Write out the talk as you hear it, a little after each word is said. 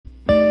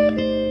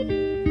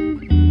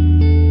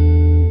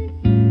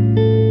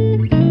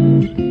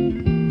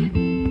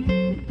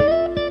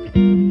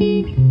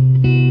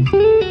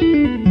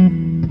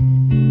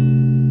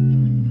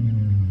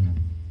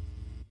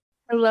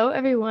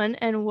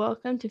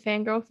welcome to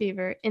Fangirl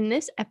Fever. In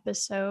this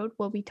episode,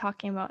 we'll be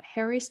talking about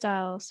Harry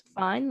Styles'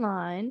 Fine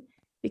Line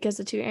because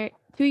the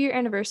two-year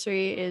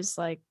anniversary is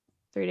like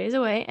 3 days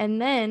away.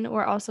 And then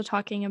we're also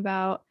talking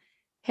about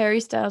Harry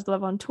Styles'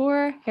 Love on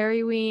Tour,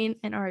 Harryween,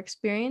 and our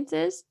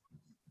experiences.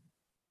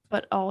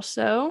 But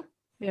also,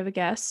 we have a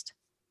guest,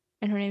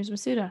 and her name is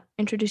Massuda.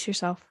 Introduce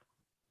yourself.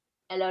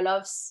 Hello,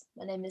 loves.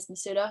 My name is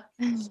Massuda.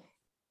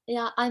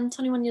 Yeah, I'm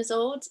 21 years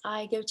old.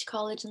 I go to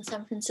college in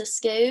San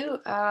Francisco.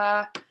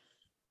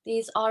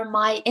 These are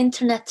my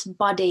internet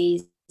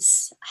buddies.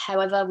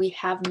 However, we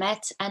have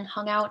met and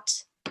hung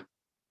out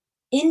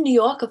in New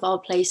York, of all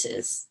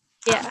places.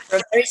 Yeah. For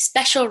a very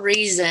special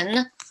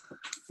reason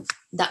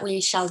that we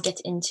shall get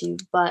into.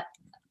 But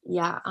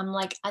yeah, I'm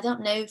like, I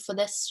don't know for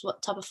this,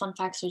 what type of fun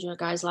facts would you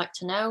guys like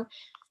to know?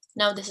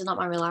 No, this is not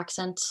my real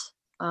accent.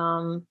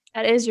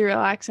 That is your real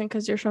accent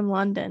because you're from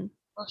London.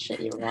 Oh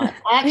shit, you're right.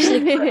 I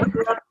actually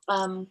grew up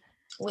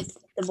with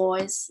the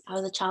boys. I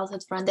was a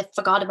childhood friend. They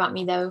forgot about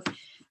me though.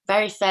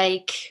 Very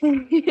fake.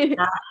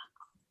 Yeah.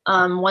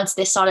 Once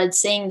they started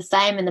seeing the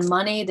fame and the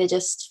money, they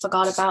just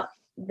forgot about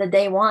the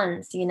day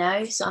ones, you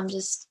know? So I'm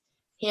just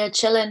here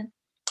chilling.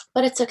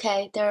 But it's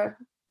okay.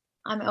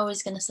 I'm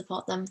always gonna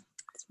support them.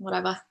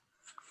 Whatever.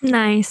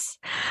 Nice.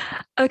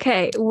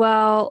 Okay,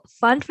 well,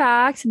 fun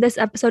fact, this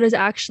episode is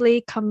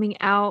actually coming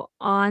out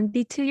on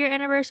the 2-year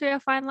anniversary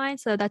of Fine Line.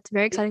 So that's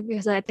very exciting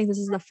because I think this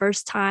is the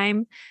first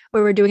time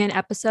where we're doing an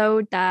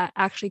episode that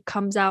actually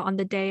comes out on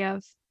the day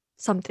of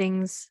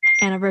something's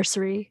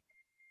anniversary.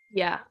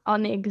 Yeah,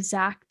 on the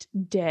exact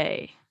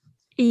day.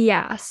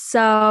 Yeah,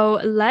 so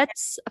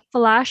let's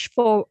let's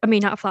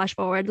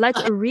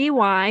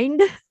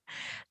rewind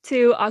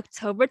to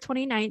October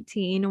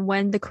 2019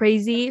 when the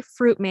crazy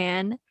fruit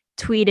man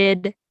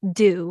tweeted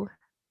 "do."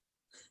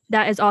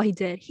 That is all he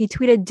did. He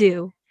tweeted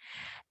 "do."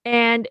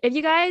 And if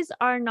you guys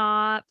are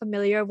not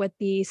familiar with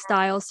the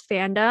Styles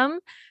fandom,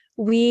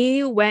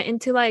 we went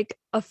into like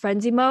a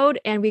frenzy mode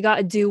and we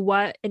got "do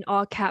what" in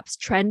all caps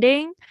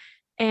trending.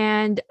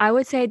 And I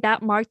would say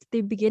that marked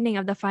the beginning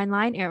of the Fine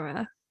Line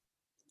era.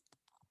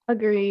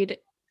 Agreed.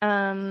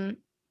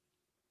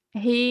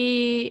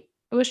 He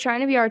was trying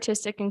to be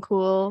artistic and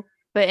cool,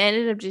 but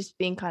ended up just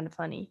being kind of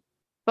funny.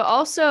 But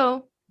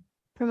also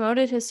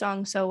promoted his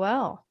song so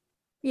well.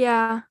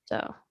 Yeah.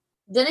 So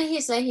didn't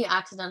he say he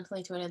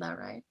accidentally tweeted that,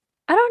 right?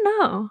 I don't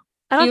know.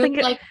 I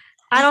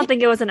don't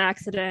think it was an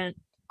accident.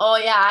 Oh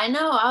yeah, I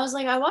know. I was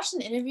like, I watched an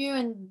interview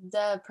and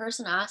the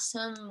person asked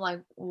him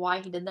like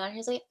why he did that. And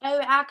he's like, oh,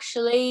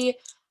 actually,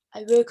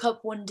 I woke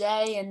up one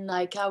day and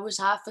like I was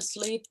half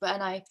asleep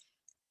and I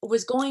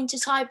was going to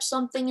type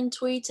something and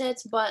tweet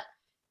it, but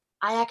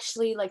I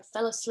actually like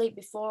fell asleep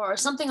before or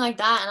something like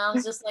that. And I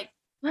was just like,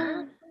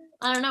 I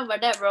don't know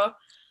about that, bro.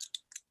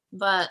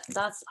 But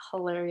that's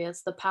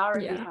hilarious. The power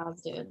he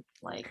has, dude.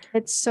 Like,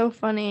 it's so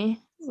funny.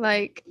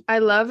 Like, I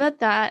love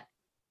that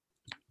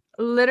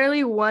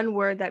literally one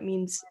word that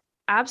means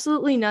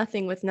absolutely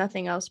nothing with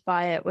nothing else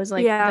by it was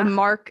like the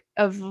mark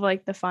of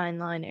like the Fine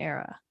Line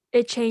era.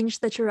 It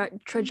changed the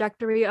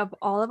trajectory of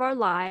all of our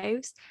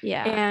lives.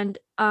 Yeah. And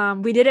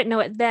we didn't know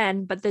it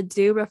then, but the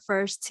 "do"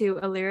 refers to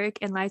a lyric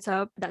in Lights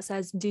Up that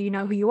says, "Do you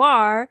know who you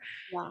are?"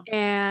 Yeah.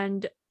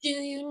 And do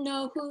you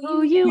know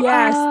who you are?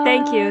 Yes,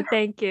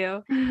 thank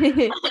you.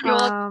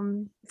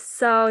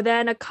 So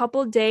then a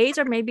couple days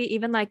or maybe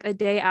even like a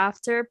day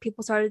after,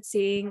 people started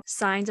seeing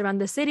signs around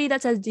the city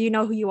that says, "Do you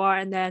know who you are?"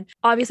 And then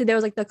obviously there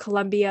was like the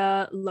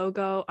Columbia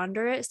logo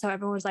under it. So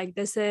everyone was like,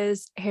 this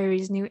is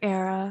Harry's new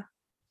era.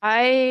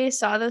 I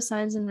saw those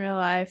signs in real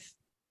life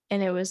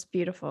and it was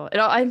beautiful.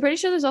 I'm pretty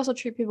sure there's also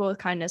Treat People with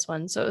Kindness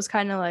one. So it was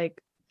kind of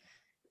like,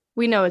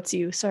 we know it's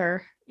you,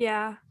 sir.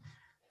 Yeah.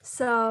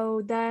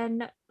 So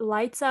then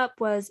Lights Up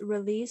was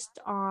released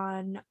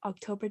on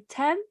October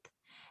 10th.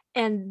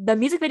 And the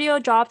music video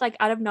dropped like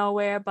out of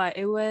nowhere, but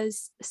it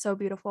was so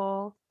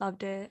beautiful.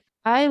 Loved it.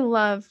 I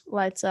love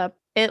Lights Up.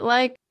 It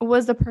like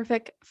was the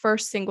perfect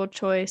first single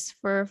choice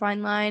for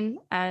Fine Line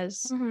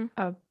as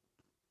a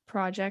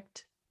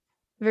project.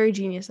 Very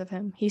genius of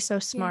him. He's so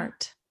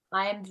smart. Yeah.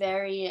 I am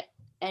very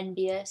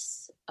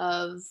envious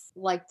of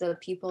like the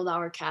people that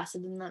were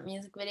casted in that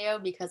music video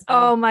because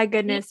oh my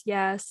goodness,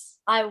 yes.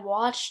 I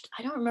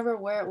don't remember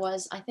where it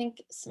was. I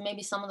think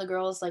maybe some of the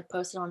girls like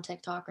posted on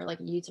TikTok or like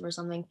YouTube or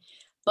something,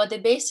 but they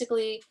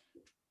basically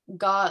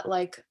got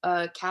like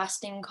a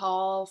casting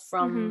call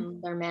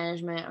from their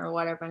management or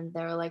whatever, and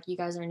they were like, you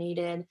guys are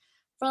needed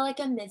for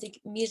like a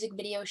music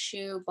video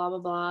shoot, blah blah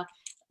blah.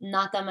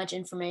 Not that much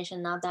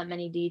information, not that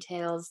many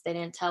details. They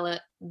didn't tell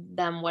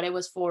them what it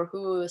was for,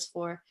 who it was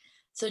for.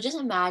 So just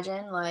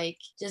imagine like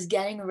just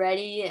getting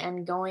ready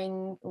and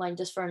going like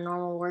just for a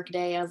normal work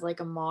day as like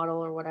a model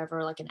or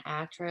whatever, like an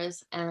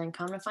actress, and then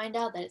come to find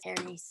out that it's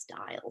Harry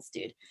Styles,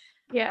 dude.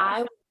 Yeah.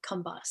 I would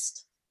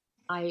combust.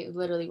 I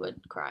literally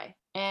would cry.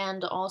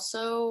 And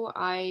also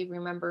I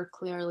remember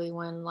clearly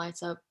when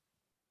Lights Up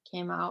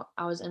came out,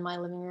 I was in my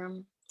living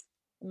room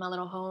in my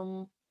little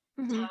home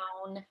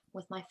town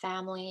with my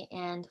family,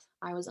 and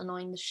I was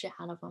annoying the shit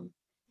out of them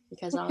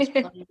because I was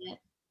playing it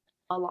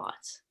a lot.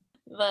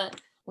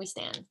 But we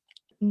stand.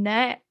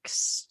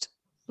 next,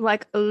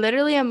 like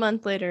literally a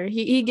month later,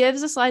 he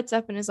gives us lights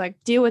up and is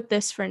like, deal with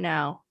this for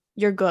now.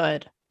 You're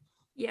good.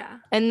 Yeah.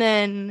 And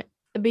then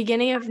the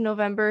beginning of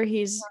November,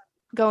 he's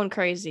going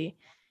crazy.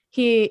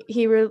 He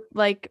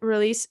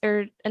release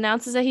or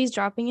announces that he's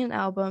dropping an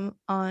album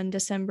on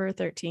December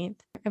 13th.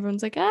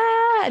 Everyone's like,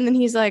 ah, and then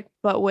he's like,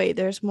 but wait,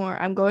 there's more.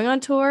 I'm going on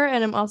tour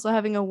and I'm also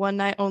having a one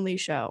night only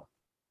show.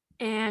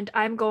 And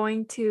I'm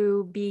going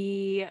to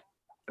be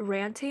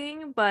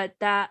ranting, but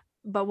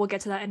we'll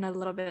get to that in a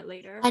little bit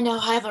later. I know,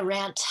 I have a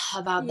rant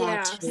about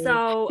that too.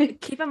 So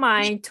keep in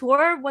mind,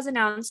 tour was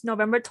announced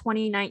November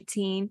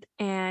 2019,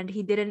 and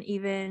he didn't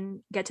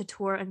even get to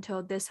tour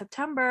until this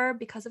September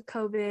because of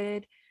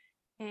COVID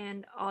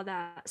and all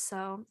that.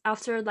 So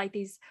after like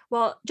these,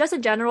 well, just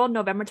in general,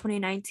 November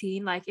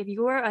 2019, like if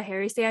you were a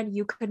Harry stan,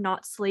 you could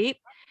not sleep.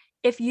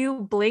 If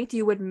you blinked,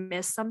 you would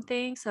miss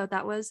something. So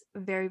that was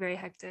very, very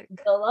hectic.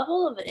 The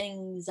level of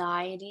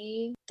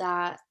anxiety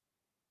that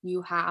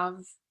you have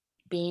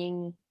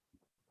being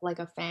like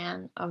a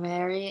fan of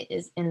Harry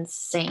is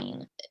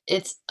insane.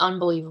 It's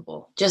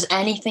unbelievable. Just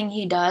anything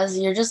he does,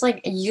 you're just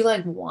like, you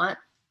like want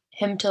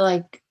him to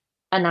like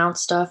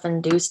announce stuff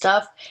and do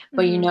stuff,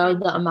 but you know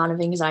the amount of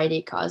anxiety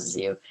it causes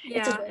you.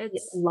 Yeah,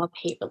 it's a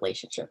love-hate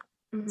relationship.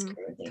 It's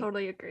crazy.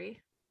 Totally agree.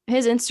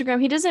 His Instagram,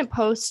 he doesn't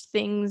post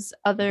things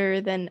other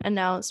than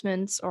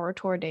announcements or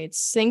tour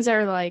dates, things that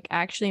are like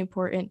actually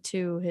important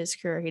to his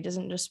career. He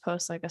doesn't just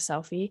post like a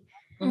selfie.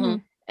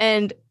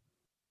 And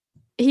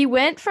he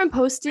went from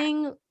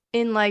posting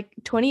in like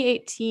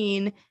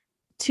 2018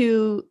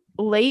 to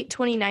late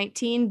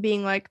 2019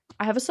 being like,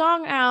 I have a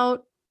song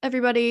out,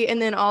 everybody,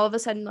 and then all of a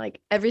sudden,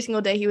 like every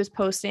single day he was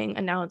posting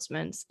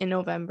announcements in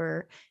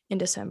November, in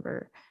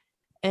December,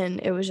 and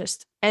it was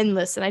just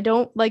endless. And I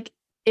don't like,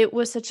 it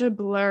was such a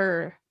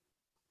blur,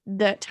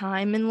 that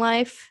time in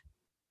life.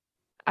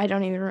 I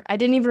didn't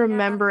even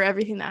remember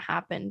everything that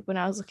happened when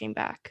I was looking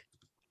back.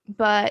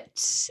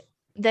 But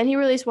then he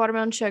released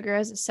Watermelon Sugar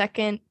as a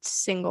second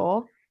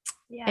single.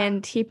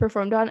 And he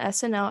performed on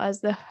SNL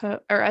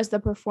as the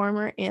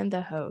performer and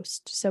the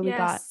host. So we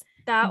got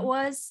that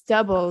was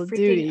double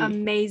duty.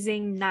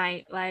 Amazing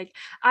night. Like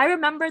I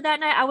remember that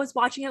night I was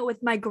watching it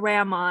with my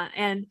grandma,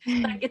 and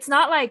like it's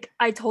not like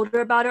I told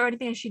her about it or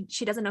anything, and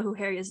she doesn't know who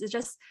Harry is. It's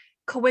just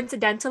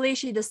coincidentally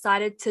she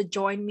decided to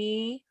join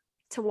me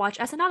to watch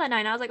SNL that night.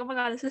 And I was like, oh my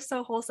god, this is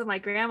so wholesome. My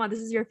grandma, this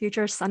is your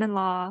future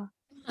son-in-law.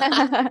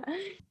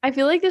 I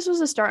feel like this was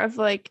the start of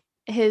like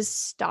his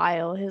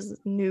style, his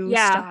new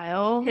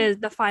style,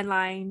 the fine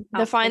line,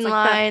 the fine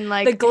line,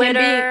 like the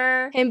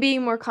glitter, him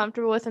being more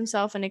comfortable with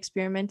himself and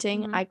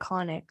experimenting.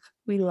 Iconic.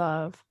 We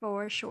love,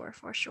 for sure.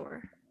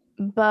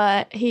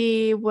 But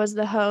he was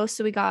the host,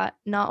 so we got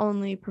not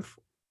only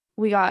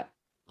we got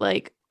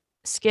like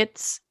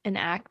skits and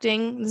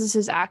acting. This is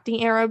his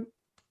acting era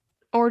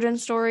origin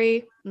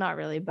story. Not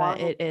really, but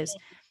it is.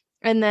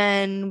 And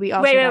then we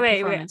also got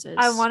performances.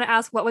 I want to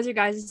ask, what was your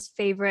guys'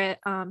 favorite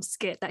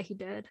skit that he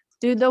did?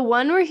 Dude, the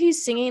one where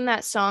he's singing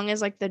that song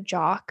is like the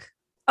jock.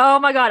 Oh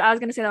my god, I was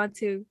gonna say that one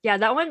too. Yeah,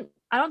 that one,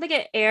 I don't think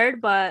it aired,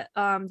 but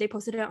they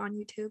posted it on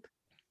YouTube.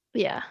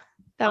 Yeah,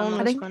 that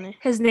one was funny.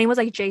 His name was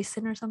like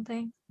Jason or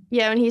something.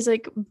 Yeah, and he's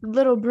like,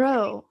 little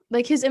bro.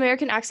 Like his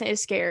American accent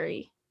is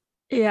scary.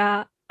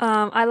 Yeah.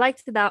 I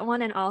liked that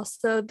one, and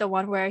also the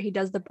one where he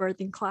does the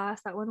birthing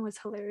class. That one was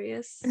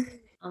hilarious.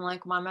 I'm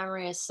like, my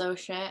memory is so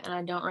shit and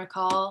I don't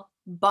recall,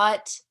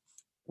 but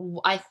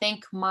I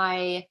think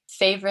my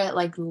favorite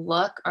like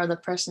look or the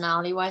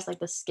personality wise, like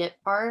the skit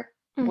part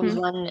was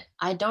when,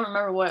 I don't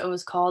remember what it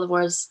was called,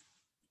 was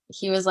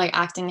he was like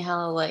acting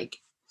hella like,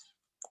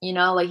 you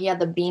know, like he had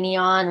the beanie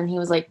on and he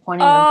was like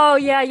pointing.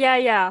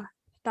 Yeah.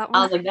 That one.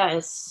 I was like, that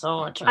is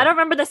so much. I don't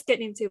remember the skit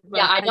name too.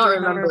 Yeah, I don't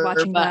remember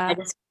watching but that. I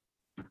just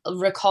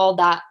recall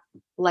that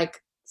like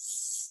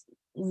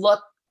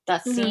look,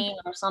 that scene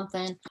or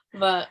something.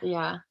 But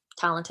yeah,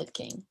 talented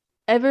king.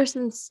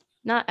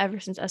 Not ever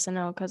since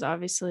SNL, because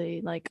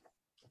obviously like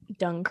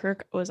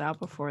Dunkirk was out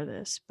before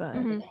this, but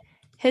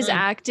his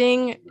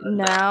acting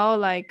now,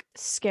 like,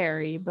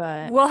 scary.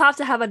 But we'll have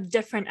to have a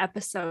different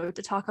episode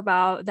to talk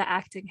about the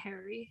acting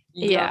Harry.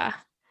 Yeah.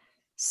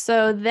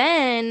 So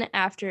then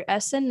after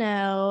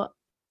SNL,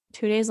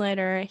 2 days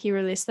later, he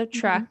released the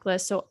track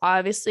list. So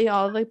obviously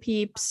all the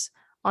peeps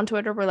on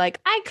Twitter were like,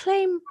 I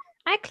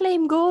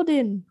claim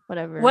golden,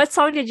 whatever. What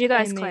song did you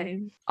guys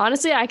claim?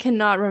 Honestly, I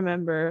cannot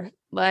remember.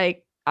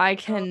 Like, I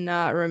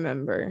cannot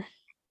remember.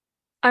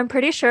 I'm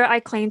pretty sure I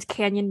claimed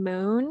Canyon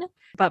Moon,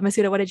 but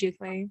Massuda, what did you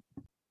claim?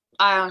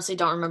 I honestly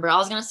don't remember. I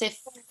was gonna say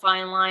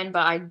Fine Line,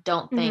 but I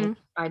don't think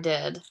I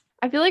did.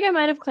 I feel like I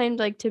might have claimed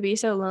like To Be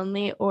So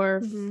Lonely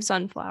or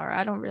Sunflower.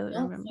 I don't really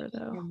remember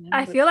though.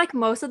 I feel like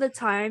most of the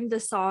time the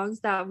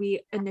songs that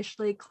we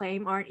initially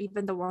claim aren't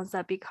even the ones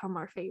that become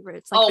our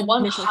favorites. Like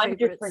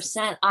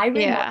 100%.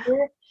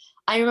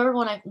 I remember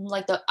when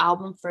like the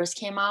album first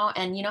came out,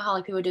 and you know how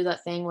like people do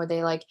that thing where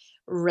they like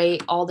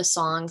rate all the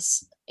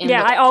songs.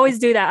 I always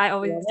do that.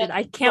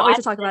 I can't wait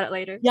to talk about it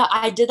later. Yeah,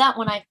 I did that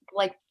when I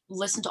like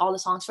listen to all the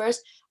songs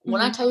first.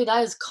 When I tell you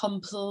that is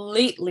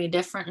completely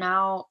different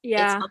now,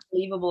 it's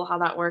unbelievable how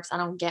that works. I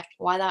don't get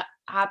why that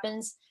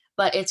happens,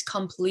 but it's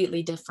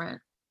completely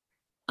different.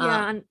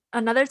 And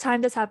another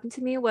time this happened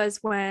to me was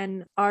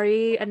when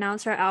Ari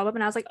announced her album,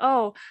 and I was like,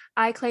 "Oh,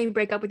 I claim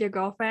Break Up With Your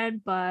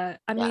Girlfriend," but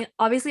I mean,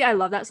 obviously I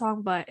love that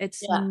song, but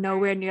it's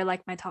nowhere near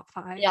like my top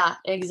 5. Yeah,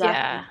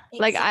 exactly. Yeah,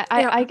 like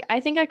I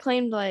think I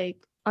claimed like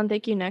on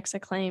Thank You Next, I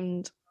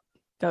claimed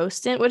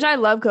Ghostin', which I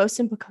love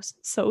Ghostin', but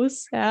Ghostin's so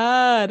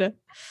sad.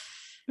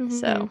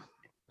 So,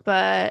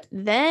 but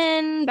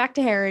then back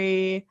to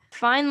Harry.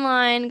 Fine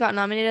Line got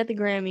nominated at the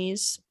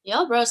Grammys.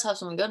 Y'all bros have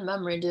some good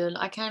memory, dude.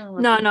 I can't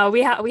remember. No,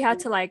 we had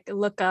to like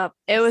look up.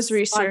 It was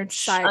research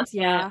sites.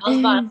 Okay. I was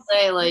about to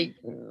say, like,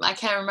 I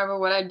can't remember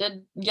what I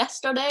did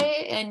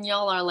yesterday, and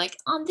y'all are like,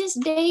 on this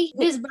day,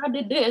 this bro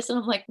did this, and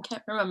I'm like, I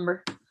can't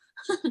remember.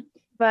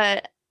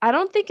 But I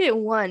don't think it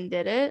won,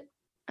 did it?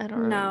 I don't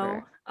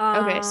remember.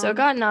 Okay, so it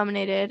got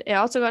nominated. It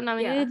also got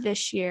nominated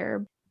this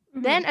year.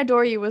 Then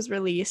Adore You was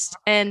released,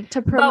 and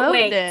to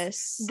promote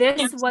this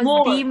was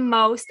the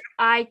most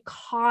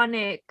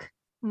iconic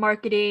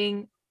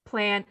marketing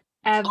plan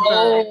ever.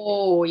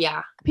 Oh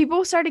yeah,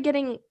 people started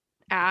getting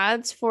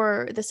ads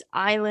for this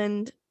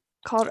island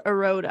called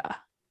Aroda,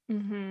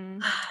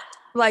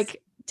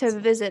 like to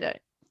visit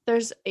it.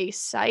 There's a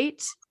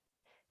site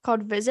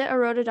called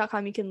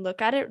visitaroda.com. You can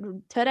look at it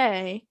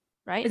today,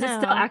 right? Is it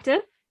still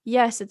active?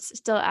 Yes, it's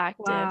still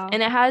active. Wow.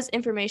 And it has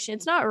information.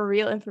 It's not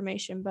real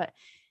information, but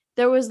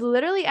there was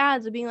literally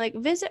ads of being like,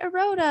 visit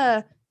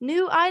Aroda,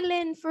 new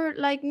island for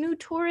like new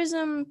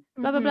tourism,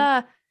 blah, blah,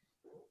 blah.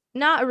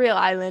 Not a real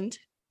island.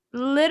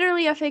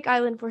 Literally a fake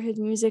island for his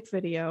music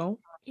video.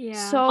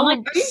 Yeah.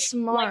 So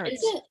smart. Like,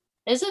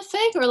 is it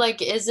fake or like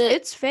is it?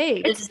 It's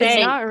fake. It's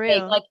fake. Not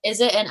real. Like,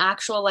 is it an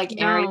actual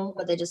like area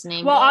that they just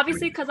named? Well,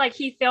 obviously, because like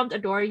he filmed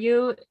Adore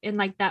You in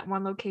like that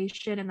one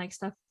location, and like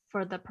stuff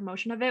for the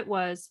promotion of it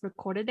was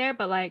recorded there,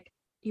 but like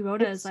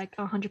Aroda is like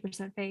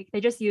 100% fake. They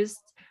just used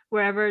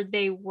wherever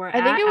they were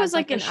I think it was as,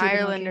 like in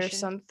Ireland location. or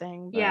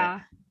something.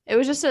 Yeah. It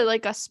was just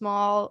a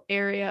small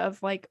area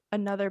of like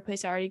another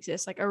place that already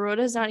exists. Like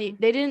Aroda's not,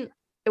 it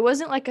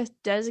wasn't like a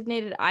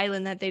designated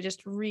island that they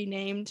just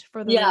renamed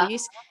for the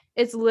release.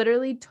 It's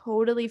literally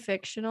totally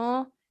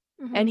fictional.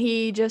 And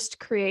he just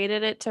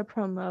created it to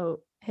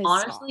promote his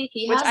song,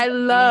 which I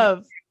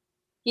love.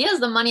 He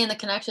has the money and the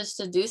connections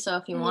to do so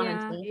if he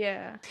wanted to.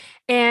 Yeah.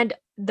 And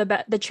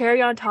the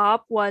cherry on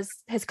top was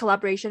his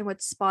collaboration with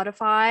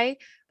Spotify.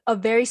 A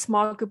very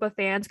small group of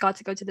fans got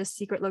to go to this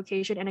secret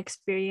location and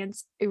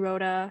experience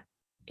Aroda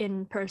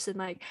in person.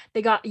 Like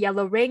they got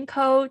yellow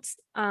raincoats.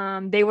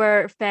 They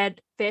were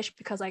fed fish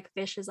because like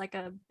fish is like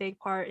a big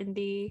part in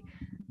the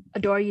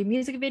Adore You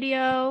music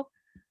video.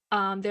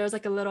 There was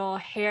like a little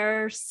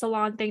hair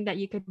salon thing that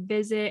you could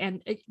visit,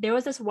 and there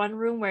was this one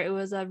room where it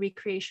was a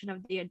recreation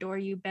of the Adore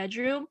You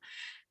bedroom,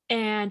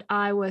 and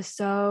I was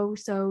so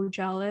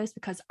jealous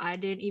because I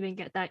didn't even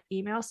get that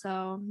email,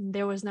 so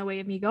there was no way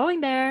of me going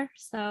there.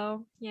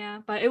 So yeah,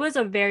 but it was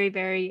a very,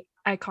 very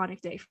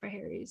iconic day for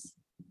Harry's.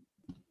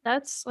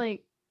 That's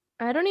like,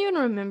 I don't even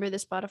remember the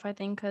Spotify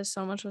thing because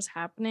so much was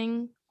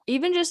happening.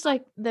 Even just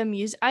like the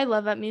music, I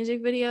love that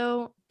music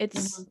video.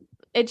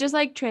 It just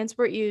like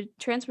transports you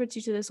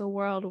to this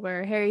world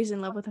where Harry's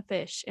in love with a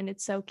fish, and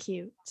it's so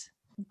cute.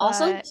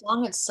 Also, the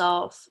song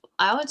itself,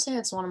 I would say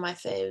it's one of my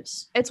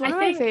faves. It's one of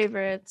my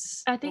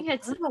favorites. I think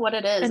it's I don't know what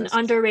it is. An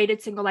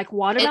underrated single. Like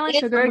Watermelon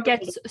Sugar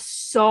gets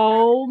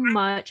so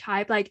much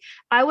hype. Like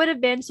I would have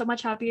been so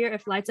much happier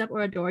if Lights Up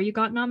or Adore You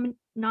got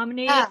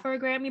nominated for a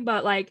Grammy,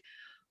 but like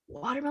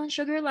Watermelon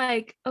Sugar,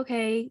 like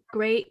okay,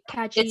 great,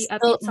 catchy,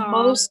 upbeat song.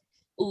 Most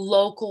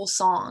local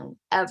song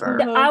ever.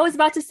 I was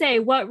about to say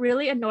what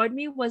really annoyed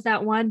me was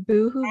that one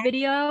Boohoo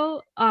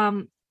video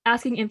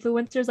asking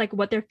influencers like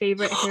what their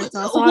favorite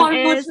hairstyle song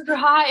is. Sugar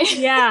High.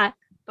 Yeah,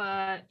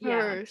 but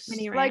yeah,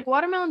 like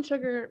Watermelon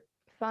Sugar,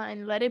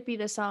 fine, let it be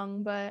the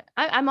song, but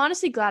I'm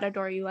honestly glad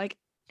Adore You, like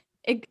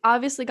it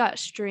obviously got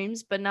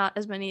streams but not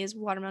as many as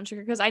Watermelon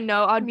Sugar because I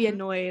know I'd be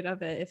annoyed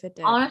of it if it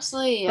did.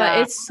 Honestly, but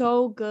it's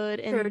so good.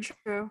 And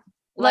true.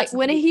 Like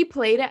when he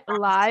played it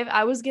live,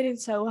 I was getting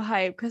so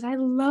hyped because I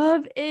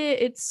love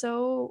it.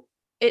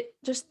 It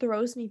just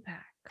throws me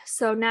back.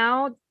 So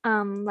now,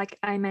 like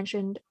I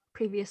mentioned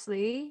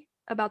previously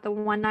about the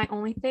one night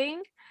only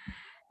thing,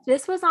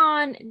 this was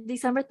on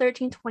December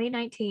 13,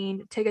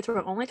 2019. Tickets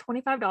were only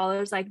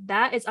 $25. Like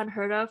that is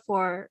unheard of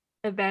for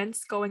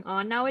events going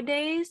on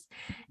nowadays.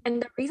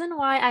 And the reason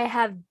why I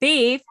have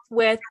beef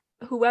with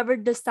whoever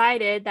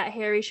decided that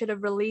Harry should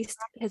have released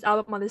his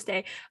album on this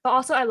day, but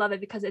also I love it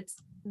because it's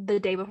the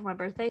day before my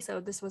birthday, so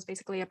this was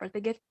basically a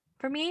birthday gift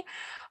for me.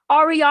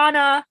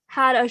 Ariana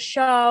had a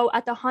show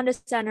at the Honda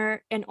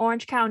Center in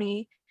Orange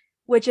County,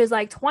 which is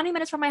like 20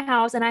 minutes from my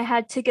house, and I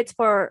had tickets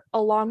for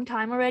a long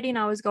time already, and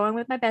I was going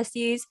with my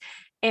besties,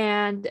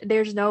 and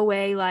there's no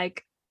way,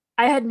 like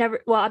I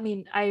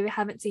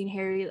haven't seen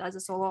Harry as a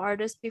solo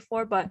artist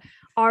before, but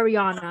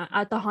Ariana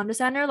at the Honda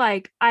Center,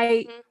 like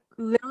I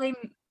literally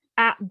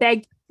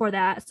begged for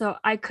that, so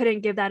I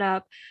couldn't give that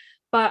up.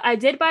 But I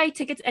did buy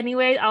tickets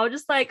anyway. I was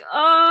just like,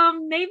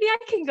 maybe I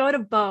can go to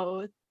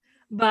both.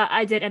 But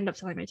I did end up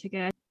selling my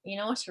ticket. You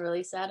know what's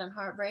really sad and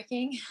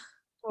heartbreaking?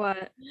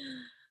 What?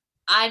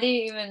 I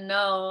didn't even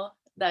know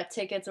that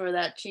tickets were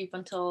that cheap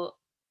until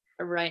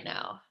right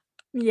now.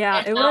 Yeah,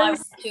 And it now I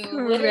was want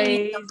to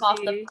literally jump off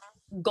the crazy.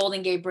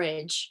 Golden Gate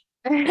Bridge.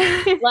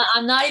 Well,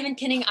 I'm not even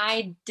kidding.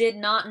 I did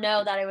not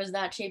know that it was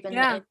that cheap, and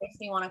Yeah. it makes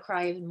me want to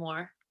cry even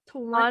more.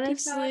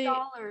 Honestly,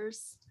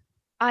 $25.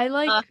 I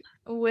like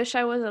wish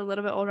I was a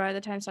little bit older at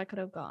the time so I could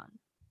have gone.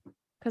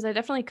 Because I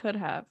definitely could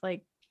have.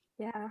 Like,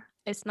 Yeah.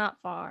 it's not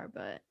far,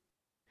 but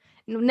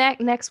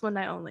next one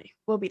night only.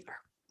 We'll be there.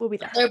 We'll be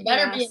there. There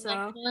better Yeah, be a so-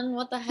 next one.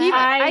 What the He, heck?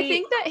 I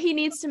think that he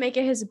needs to make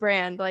it his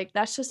brand. Like,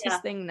 that's just his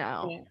Yeah. thing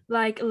now. Yeah.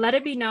 Like, let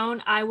it be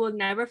known, I will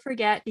never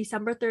forget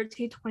December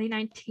 13th,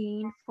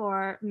 2019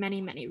 for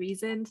many, many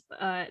reasons.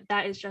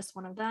 That is just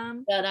one of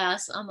them. That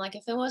ass. I'm like,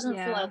 if it wasn't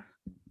for Yeah. like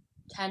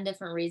 10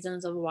 different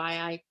reasons of why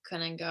I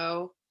couldn't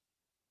go.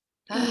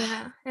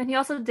 Yeah. And he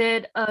also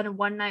did a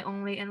one night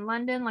only in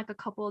London, like a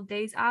couple of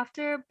days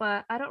after,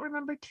 but I don't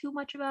remember too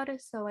much about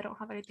it, so I don't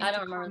have anything I to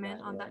don't remember comment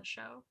that on either. that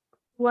show.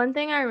 One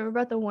thing I remember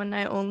about the one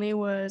night only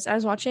was I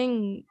was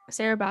watching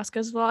Sarah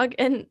Baska's vlog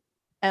and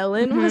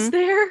Ellen was Mhm.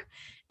 there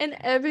and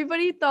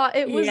everybody thought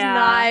it was Yeah.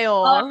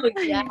 Niall.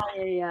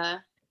 Oh, yeah.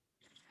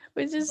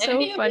 Which is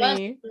Maybe so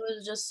funny. it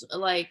was just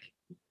like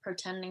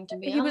pretending to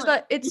be He was Ellen.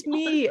 like, "It's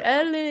me,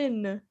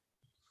 Ellen,"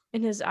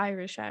 in his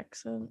Irish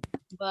accent.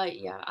 But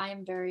yeah, I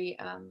am very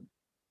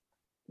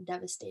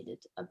devastated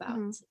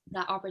about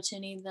that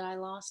opportunity that I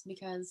lost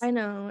because I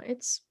know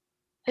it's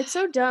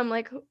so dumb.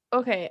 Like,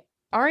 okay,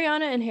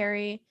 Ariana and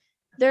Harry,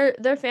 their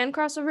fan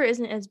crossover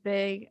isn't as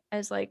big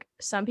as like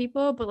some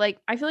people, but like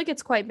I feel like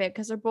it's quite big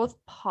because they're both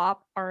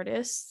pop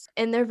artists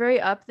and they're very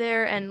up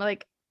there, and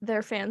like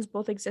their fans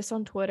both exist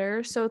on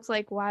Twitter. So it's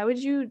like, why would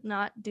you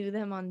not do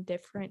them on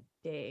different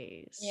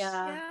days?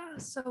 yeah.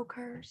 So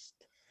cursed.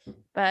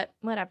 But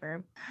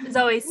whatever.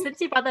 Zoe, since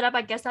you brought that up,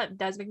 I guess that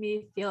does make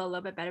me feel a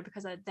little bit better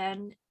because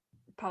then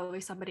probably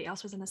somebody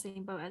else was in the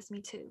same boat as me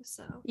too.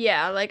 So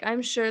Yeah, like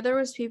I'm sure there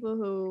was people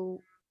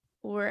who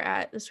were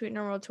at the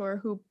Sweetener World Tour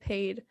who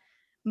paid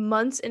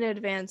months in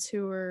advance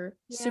who were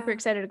super Yeah.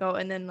 excited to go,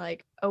 and then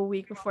like a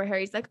week before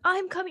Harry's like,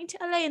 I'm coming to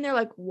LA, and they're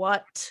like,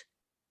 what?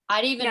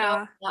 I didn't even know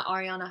Yeah. that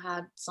Ariana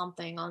had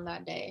something on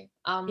that day.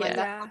 Like Yeah.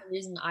 that's not the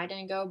reason I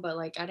didn't go, but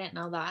like I didn't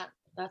know that.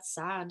 That's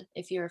sad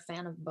if you're a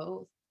fan of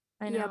both.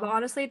 I know. Yeah, but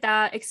honestly,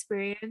 that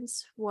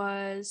experience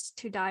was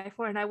to die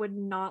for, and I would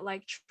not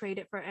like trade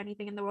it for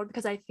anything in the world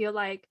because I feel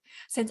like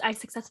since I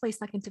successfully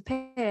snuck into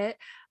Pitt,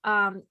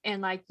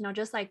 and like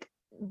just like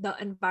the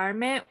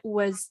environment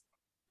was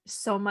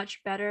so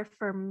much better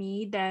for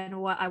me than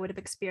what I would have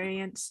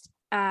experienced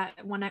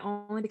at one night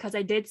only because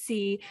I did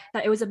see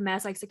that it was a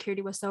mess. Like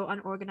security was so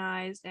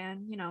unorganized,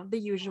 and the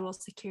usual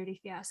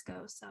security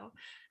fiasco. So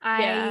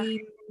I'm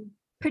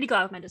pretty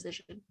glad with my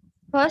decision.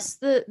 Plus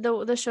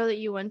the show that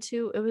you went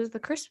to, it was the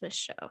Christmas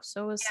show,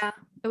 so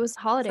it was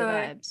holiday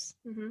vibes.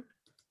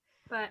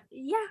 But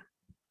yeah,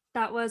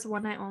 that was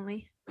one night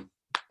only.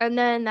 And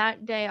then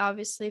that day,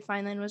 obviously,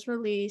 Fine Line was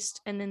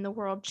released, and then the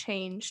world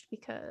changed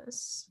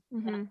because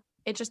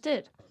it just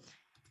did.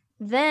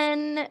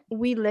 Then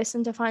we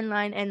listened to Fine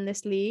Line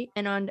endlessly,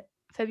 and on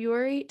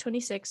February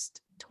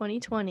 26th,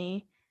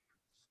 2020,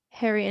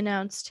 Harry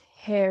announced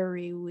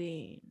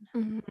harryween.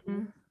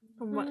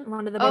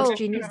 One of the most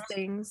genius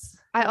things.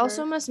 I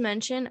also must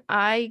mention,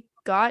 I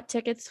got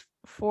tickets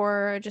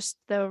for just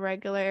the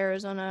regular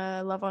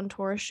Arizona Love on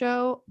Tour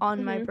show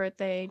on my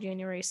birthday,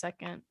 January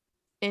 2nd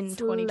in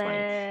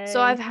 2020.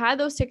 So I've had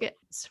those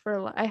tickets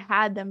I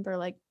had them for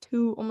like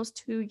almost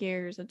 2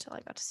 years until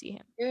I got to see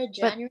him. You're a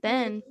January but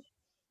then,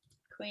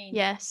 queen.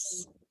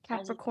 Yes,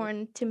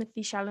 Capricorn,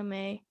 Timothy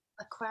Chalamet.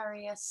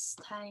 Aquarius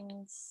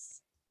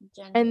times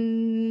January.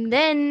 And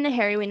then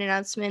harryween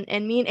announcement,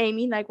 and me and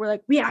Amy we're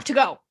like, we have to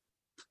go.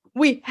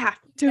 We have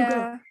to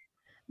go.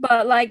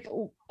 But like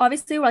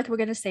obviously we're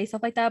gonna say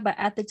stuff like that, but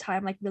at the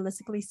time, like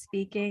realistically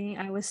speaking,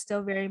 I was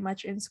still very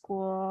much in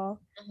school.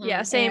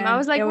 Yeah, same. I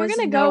was like, we're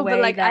gonna go, but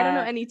like I don't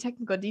know any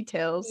technical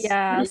details.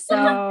 Yeah,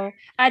 so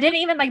I didn't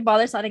even like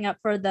bother signing up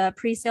for the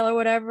pre-sale or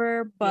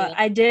whatever, but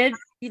I did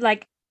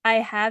I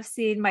have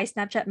seen my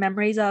Snapchat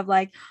memories of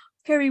like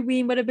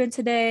harryween would have been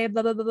today,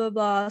 blah blah blah blah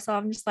blah. So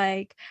I'm just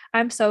like,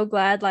 I'm so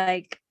glad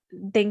like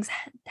things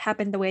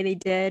happened the way they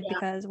did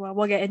because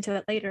we'll get into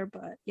it later,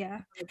 but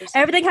 100%.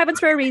 Everything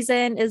happens for a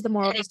reason is the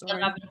moral of the story.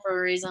 Happened for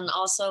a reason.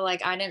 Also,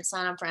 like I didn't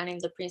sign up for any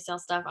of the pre-sale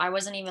stuff. I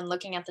wasn't even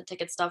looking at the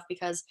ticket stuff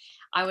because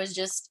I was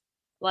just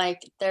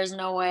like, there's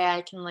no way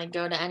I can like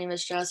go to any of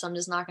his shows, so I'm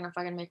just not gonna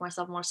fucking make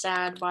myself more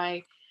sad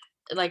by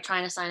like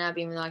trying to sign up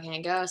even though I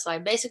can't go. So I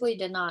basically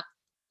did not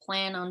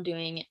plan on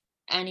doing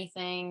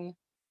anything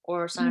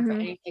or sign up for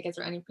any tickets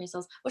or any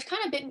pre-sales, which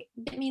kind of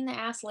bit me in the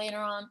ass later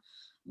on.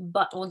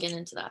 But we'll get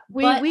into that.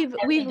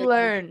 We've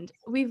learned,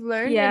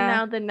 and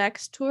now the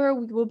next tour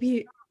we will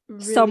be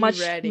really so much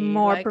ready,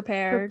 more like,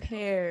 prepared.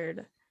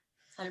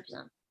 100%.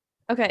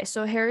 Okay,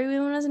 so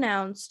harryween was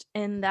announced,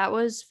 and that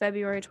was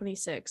February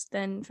 26th.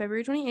 Then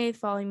February 28th,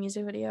 following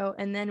music video,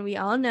 and then we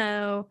all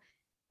know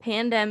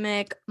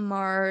pandemic,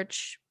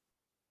 March,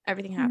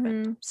 everything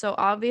happened. Mhm. So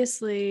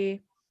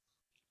obviously,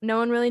 no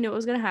one really knew what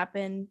was gonna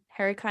happen.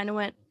 Harry kind of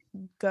went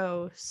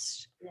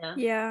ghost. Yeah.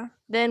 Yeah.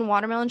 Then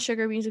Watermelon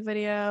Sugar music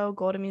video,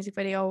 Golden music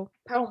video,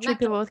 Pearl Treat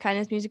Nectar. People with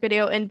Kindness music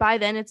video, and by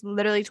then it's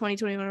literally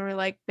 2021. We're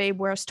like, babe,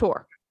 where's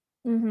tour?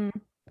 Mhm.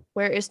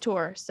 Where is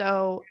tour?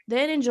 So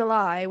then in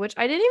July, which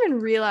I didn't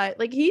even realize,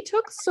 like he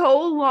took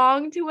so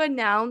long to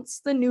announce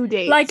the new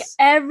dates. Like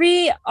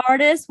every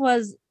artist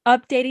was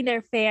updating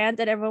their fans,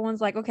 and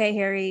everyone's like, "Okay,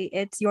 Harry,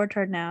 it's your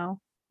turn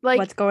now. like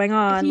What's going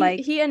on?"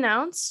 he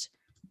announced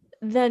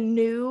the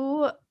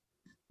new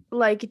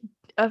like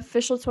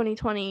official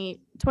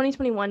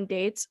 2021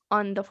 dates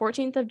on the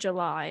 14th of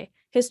July.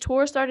 His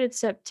tour started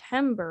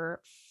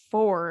September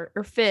 4th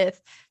or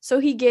 5th. So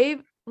he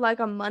gave like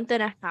a month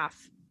and a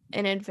half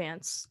in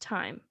advance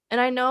time.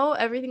 And I know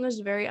everything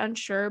was very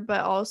unsure,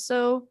 but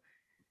also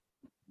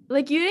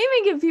like you didn't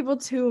even give people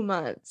 2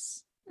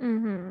 months.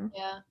 Mhm.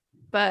 Yeah.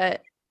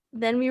 But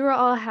then we were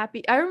all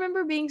happy. I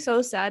remember being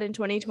so sad in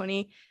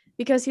 2020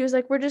 because he was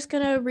like, we're just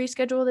gonna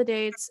reschedule the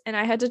dates, and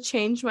I had to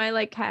change my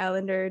like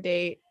calendar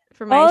date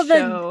for my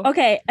show.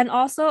 Okay, and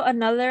also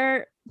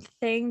another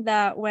thing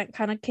that went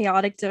kind of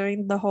chaotic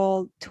during the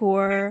whole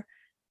tour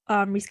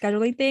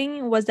rescheduling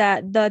thing was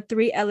that the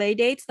 3 LA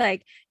dates,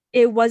 like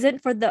it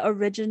wasn't for the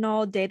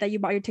original day that you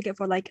bought your ticket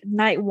for, like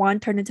night 1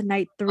 turned into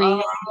night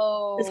 3.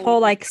 This whole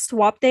like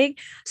swap thing.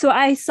 So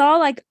I saw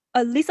like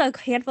at least a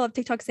handful of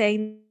TikTok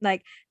saying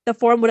like the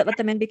forum wouldn't let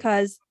them in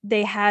because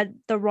they had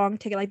the wrong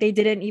ticket. Like they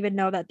didn't even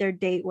know that their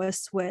date was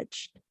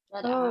switched.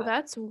 Oh,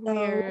 that's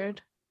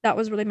weird. That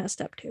was really messed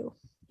up too.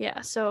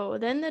 Yeah, so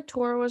then the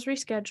tour was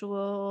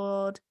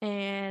rescheduled,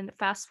 and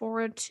fast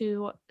forward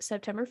to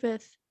September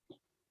 5th,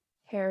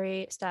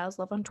 Harry Styles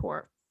Love on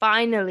Tour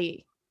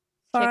finally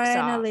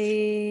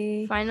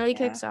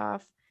kicks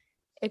off.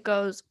 It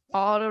goes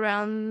all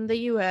around the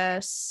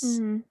US,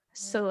 Mhm.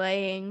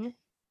 slaying.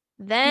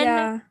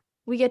 Then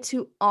we get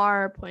to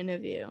our point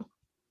of view.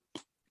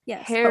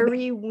 Yes.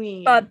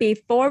 harryween. But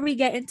before we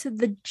get into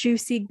the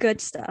juicy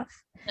good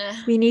stuff,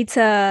 we need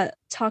to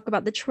talk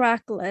about the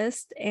track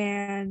list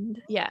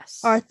and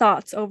our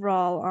thoughts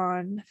overall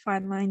on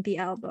Fine Line, the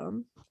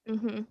album.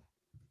 Mm-hmm.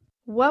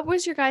 What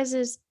was your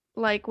guys's,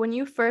 like, when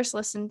you first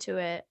listened to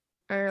it,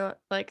 or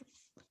like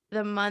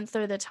the month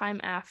or the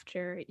time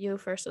after you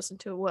first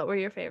listened to it, what were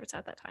your favorites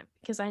at that time?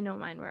 Because I know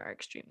mine were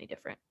extremely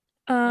different.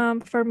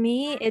 For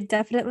me, it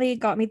definitely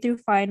got me through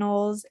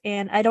finals,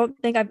 and I don't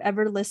think I've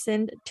ever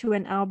listened to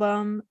an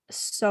album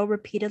so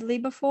repeatedly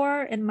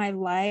before in my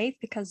life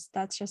because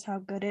that's just how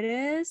good it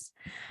is.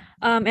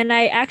 And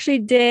I actually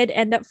did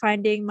end up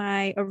finding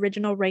my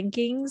original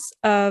rankings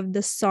of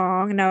the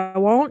song.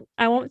 Now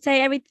I won't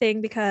say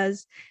everything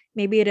because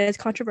maybe it is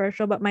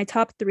controversial, but my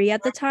top 3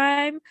 at the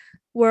time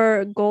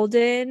were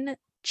Golden,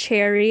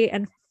 Cherry,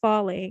 and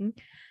Falling.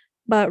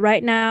 But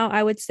right now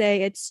I would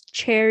say it's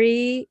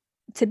Cherry,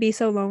 To Be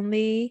So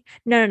Lonely.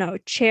 No.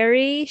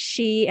 Cherry,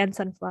 She, and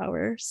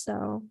Sunflower.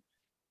 So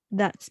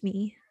that's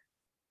me.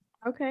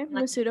 Okay,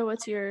 Massuda,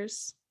 what's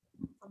yours?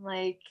 I'm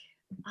like,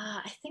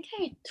 I think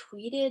I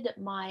tweeted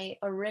my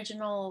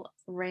original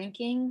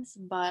rankings,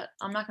 but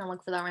I'm not gonna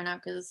look for that right now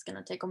because it's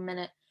gonna take a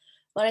minute.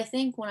 But I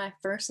think when I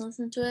first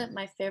listened to it,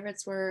 my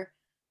favorites were,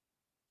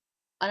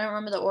 I don't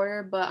remember the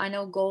order, but I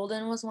know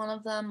Golden was one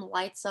of them,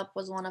 Lights Up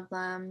was one of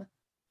them,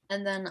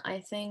 and then I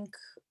think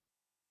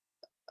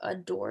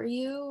Adore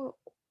You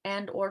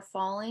and or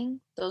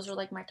Falling. Those are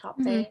like my top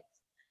faves.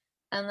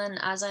 And then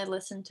as I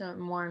listened to it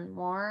more and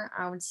more,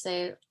 I would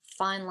say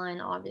Fine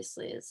Line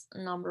obviously is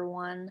number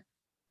one.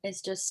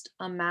 It's just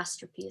a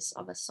masterpiece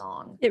of a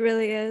song. It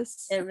really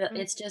is.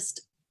 It's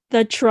just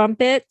the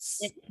trumpets.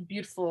 It's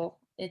beautiful.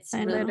 It's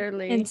I know.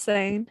 Literally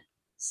Insane.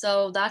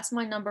 So that's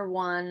my number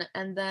one.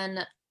 And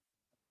then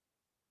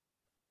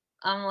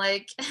I'm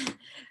like,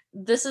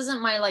 this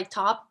isn't my like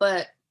top,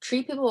 but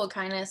Treat People with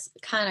Kindness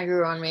kind of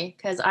grew on me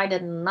because I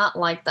did not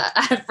like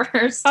that at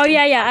first. Oh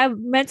yeah. I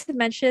meant to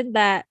mention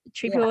that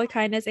Treat People with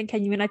Kindness and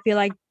Can You Win, I feel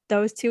like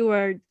those two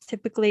are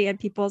typically in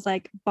people's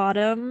like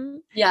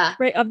bottom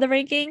rate of the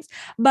rankings.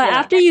 But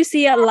after you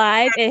see it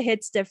live, it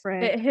hits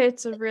different. It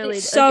hits really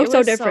so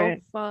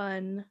different. So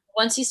fun.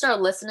 Once you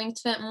start listening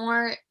to it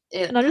more,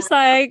 and I'm just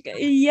like,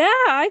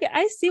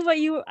 I see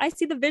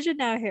the vision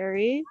now,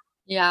 Harry.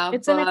 Yeah,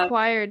 it's an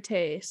acquired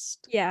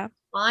taste. Yeah.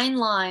 Fine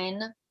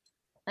Line,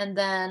 and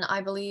then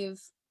I believe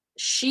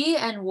She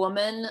and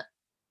Woman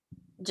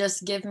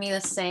just give me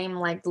the same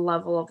like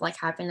level of like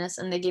happiness,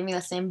 and they give me the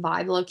same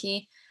vibe,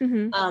 low-key.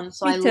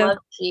 So I love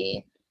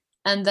She,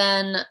 and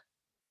then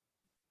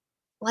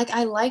like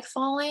I like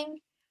Falling,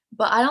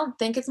 but I don't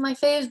think it's my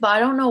faves, but I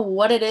don't know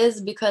what it is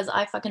because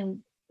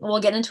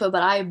we'll get into it,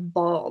 but I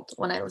bawled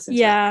when I listened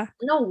to it. I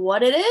don't know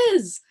what it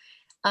is.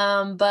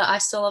 But I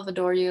still love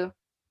Adore You.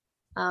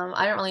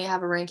 I don't really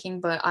have a ranking,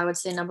 but I would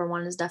say number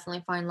one is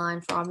definitely Fine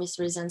Line for obvious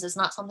reasons. It's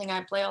not something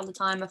I play all the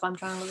time if I'm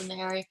trying to listen to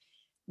Harry,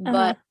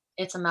 but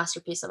it's a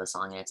masterpiece of a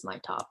song and it's my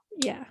top.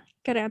 Yeah,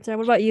 good answer.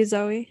 What about you,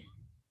 Zoe?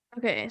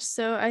 Okay,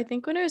 so I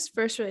think when it was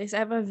first released, I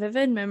have a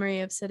vivid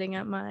memory of sitting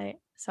at my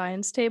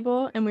science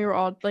table and we were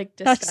all like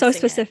That's so discussing it.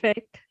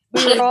 specific.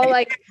 We were all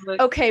like,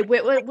 okay,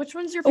 which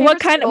one's your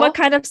favorite What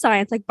kind of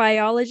science? Like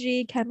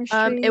biology,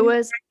 chemistry? It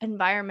was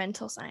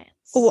environmental science.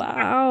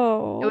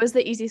 Wow. It was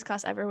the easiest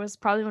class ever. It was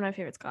probably one of my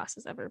favorite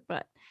classes ever.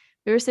 But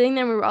we were sitting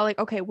there and we were all like,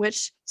 okay,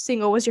 which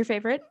single was your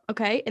favorite?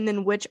 Okay, and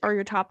then which are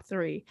your top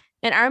 3?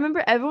 And I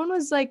remember everyone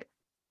was like,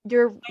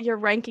 your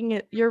ranking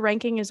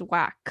is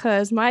whack.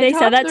 Cause my They top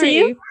said that 3, to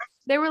you?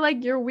 they were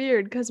like, you're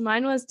weird. Cause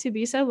mine was To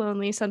Be So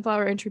Lonely,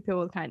 Sunflower, and True People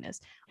with Kindness.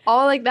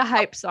 All like the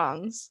hype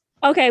songs.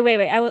 Okay,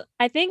 wait.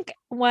 I think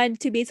when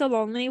To Be So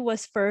Lonely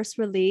was first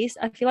released,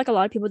 I feel like a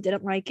lot of people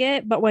didn't like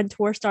it. But when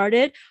tour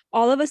started,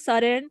 all of a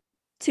sudden,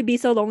 To Be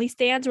So Lonely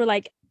stands were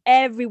like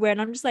everywhere,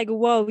 and I'm just like,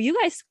 whoa, you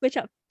guys switch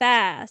up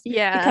fast.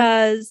 Yeah.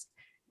 Because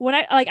when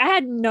I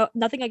had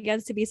nothing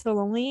against To Be So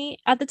Lonely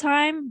at the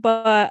time,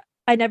 but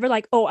I never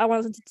like, oh, I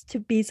want to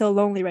be so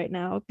lonely right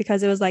now,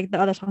 because it was like the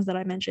other songs that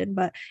I mentioned.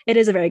 But it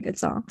is a very good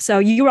song. So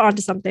you were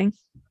onto something.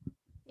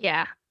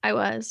 Yeah, I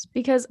was.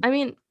 Because I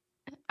mean,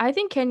 I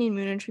think Canyon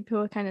Moon and True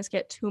People kind of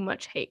get too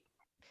much hate.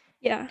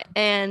 Yeah.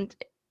 And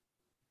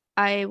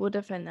I will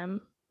defend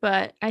them.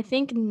 But I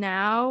think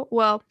now,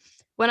 well,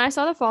 when I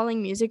saw the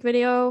Falling music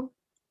video,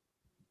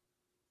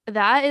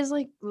 that is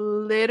like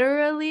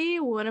literally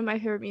one of my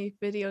favorite music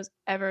videos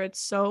ever. It's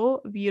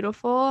so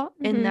beautiful.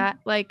 And that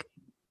like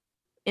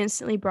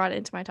instantly brought it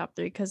into my top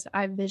 3 because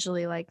I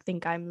visually like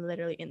think I'm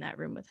literally in that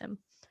room with him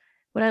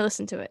when I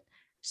listen to it.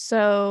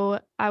 So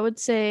I would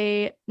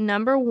say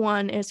number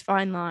 1 is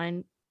Fine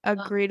Line.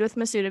 Agreed with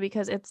Massuda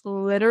because it's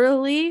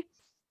literally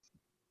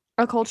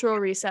a cultural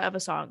reset of a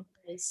song.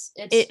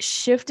 It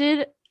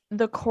shifted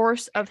the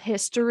course of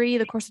history,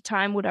 the course of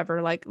time,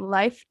 whatever. Like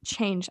life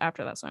changed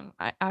after that song.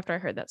 After I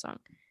heard that song,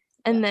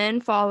 and then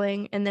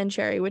Falling, and then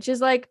Cherry, which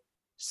is like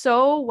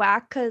so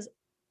whack because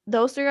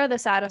those 3 are the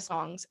saddest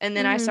songs, and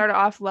then I started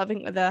off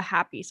loving the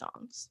happy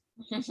songs.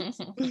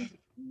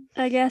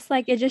 I guess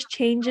like it just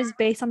changes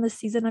based on the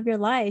season of your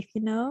life,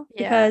 you know?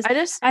 Yeah,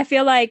 because I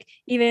feel like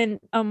even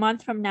a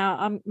month from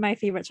now, my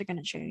favorites are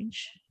gonna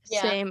change.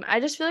 Yeah. Same. I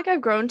just feel like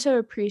I've grown to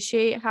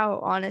appreciate how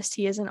honest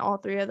he is in all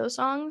 3 of those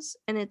songs,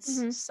 and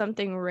it's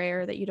something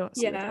rare that you don't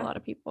see with a lot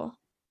of people.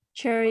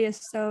 Cherry is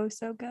so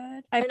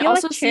good. I And feel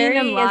also like seeing Cherry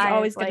him live, is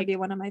always gonna like- be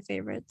one of my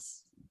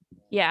favorites.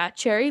 Yeah,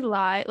 Cherry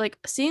live, like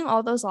seeing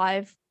all those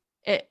live,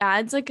 it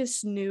adds like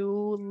this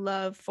new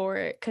love for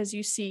it because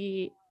you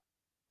see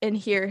and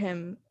hear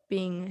him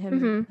being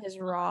him, his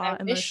raw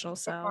emotional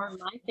self. Perform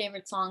my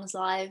favorite songs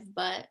live,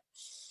 but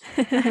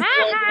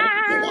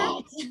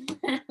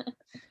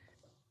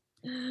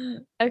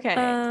Okay.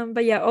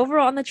 But yeah,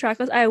 overall on the track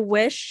list, I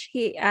wish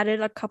he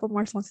added a couple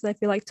more songs because I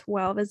feel like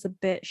 12 is a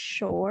bit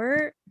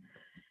short.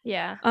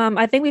 Yeah.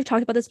 I think we've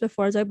talked about this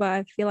before, Zoe, but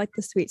I feel like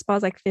the sweet spot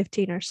is like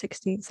 15 or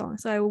 16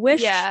 songs. So I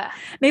wish,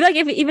 maybe like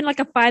if even like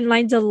a Fine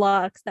Line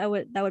Deluxe, that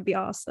would be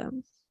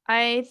awesome.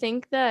 I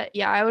think that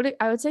I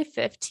would say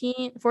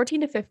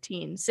 14 to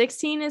 15.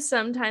 16 is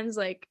sometimes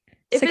like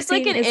if it's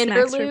like an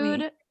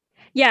interlude,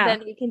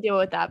 then we can deal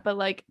with that. But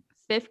like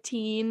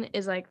 15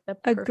 is like the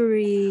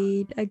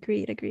perfect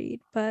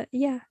agreed. But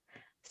yeah.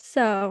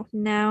 So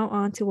now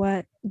on to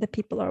what the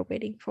people are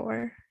waiting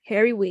for.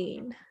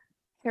 Harryween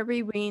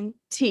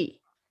tea.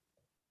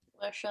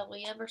 Where shall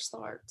we ever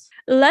start?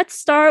 Let's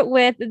start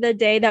with the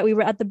day that we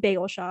were at the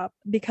bagel shop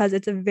because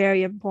it's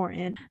very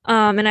important.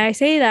 And I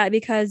say that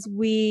because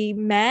we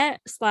met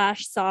 /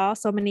 saw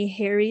so many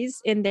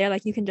Harrys in there,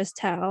 like you can just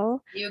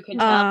tell. You can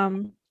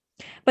tell.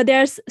 But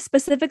there's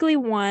specifically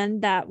one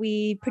that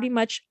we pretty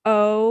much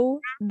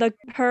owe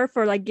her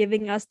for like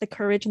giving us the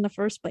courage in the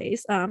first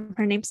place. Her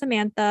name's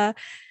Samantha.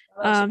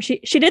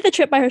 She did the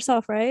trip by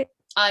herself, right?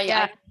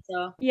 Yeah.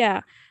 So. Yeah.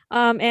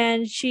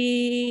 And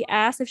she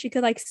asked if she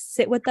could like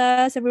sit with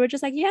us, and we were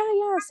just like, yeah.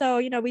 So,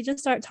 we just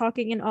start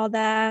talking and all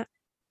that.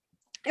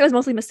 It was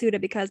mostly Massuda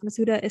because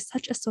Massuda is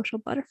such a social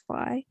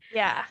butterfly.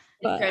 Yeah.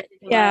 But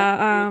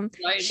yeah,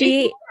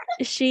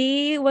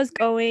 she was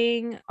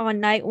going on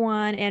night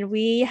 1 and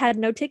we had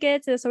no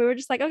tickets, so we were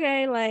just like,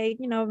 okay, like,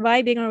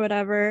 vibing or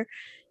whatever.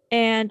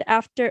 And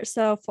after,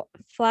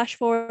 flash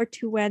forward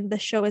to when the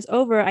show is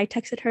over, I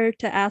texted her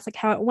to ask like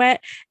how it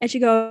went, and she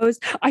goes,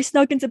 I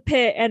snuck into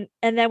pit. And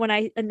then when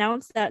I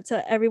announced that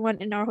to everyone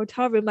in our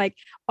hotel room, like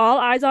all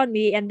eyes on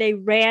me, and they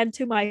ran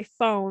to my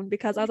phone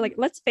because I was like,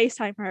 let's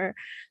FaceTime her.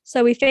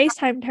 So we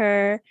FaceTimed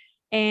her,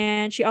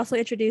 and she also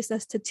introduced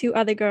us to 2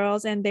 other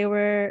girls, and they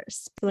were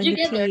spilling the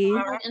tea. Did you get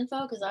their contact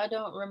info? Because I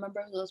don't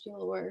remember who those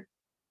people were.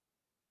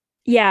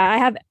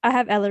 Yeah, I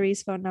have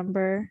Ellery's phone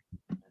number.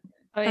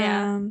 Oh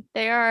yeah,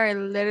 they are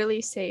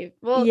literally saved.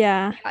 Well,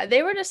 yeah,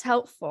 they were just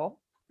helpful.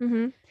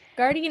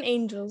 Guardian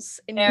angels.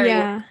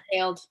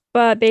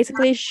 But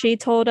basically, she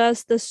told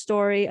us the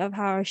story of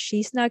how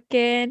she snuck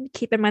in.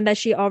 Keep in mind that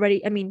she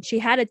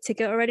had a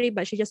ticket already,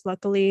 but she just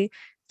luckily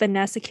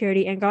finessed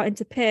security and got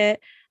into pit.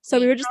 So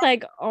we were just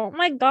like, oh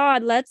my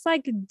god, let's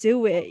like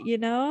do it,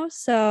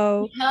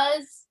 So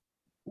because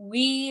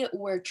we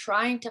were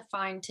trying to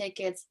find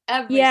tickets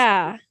every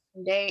Yeah.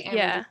 single day, and we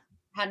Yeah. just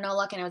had no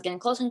luck, and it was getting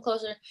closer and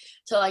closer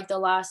to like the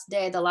last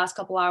day, the last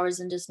couple hours,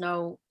 and just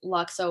no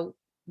luck. So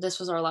this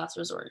was our last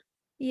resort.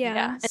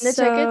 Yeah. And the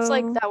tickets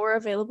like so- that were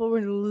available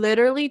were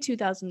literally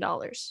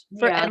 $2,000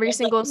 for Yeah, every it was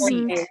like single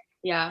 4K. seat.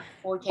 Yeah,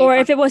 4K. Or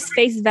if it was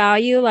face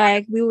value,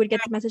 like we would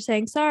get the message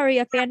saying, "Sorry,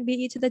 a fan beat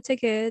you to the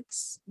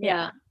tickets."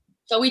 Yeah.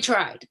 So we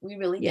tried. We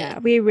really Yeah,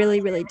 did. we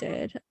really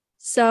did.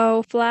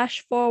 So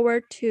flash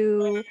forward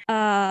to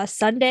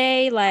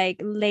Sunday,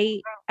 like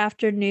late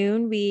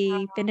afternoon,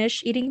 we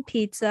finish eating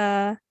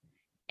pizza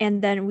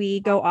and then we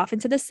go off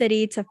into the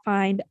city to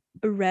find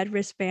red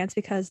wristbands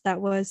because that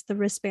was the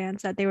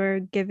wristbands that they were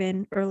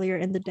given earlier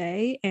in the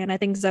day. And I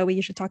think Zoe,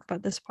 you should talk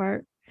about this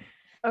part.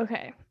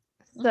 Okay.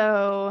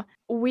 So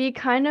we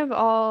kind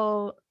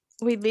of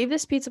we leave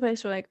this pizza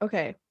place. We're like,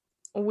 okay,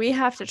 we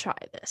have to try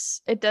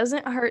this. It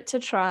doesn't hurt to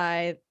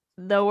try.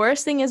 The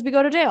worst thing is we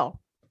go to jail.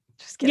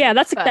 Just kidding. Yeah,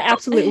 that's like the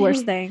absolute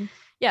worst thing.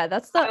 Yeah,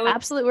 that's the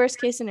absolute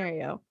worst case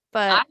scenario.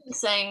 But I'm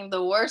saying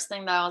the worst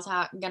thing that was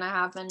gonna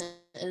happen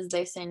is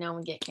they say no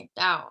and get kicked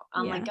out.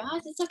 I'm like,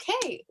 guys, it's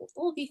okay.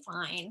 We'll be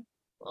fine.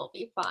 We'll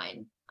be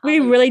fine.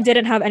 We really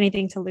didn't have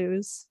anything to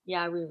lose.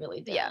 Yeah, we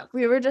really did. Yeah,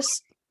 we were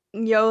just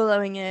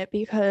YOLOing it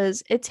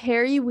because it's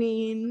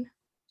harryween.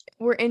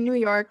 We're in New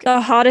York.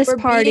 The hottest we're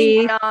party.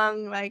 Being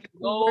young, like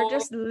we're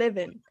just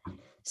living.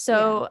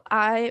 So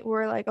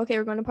we're like, okay,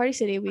 we're going to Party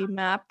City. We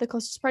map the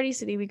closest Party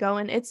City. We go,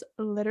 and it's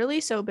literally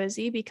so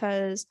busy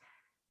because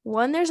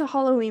one, there's a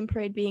Halloween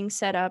parade being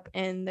set up,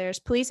 and there's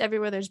police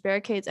everywhere. There's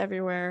barricades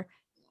everywhere,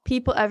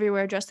 people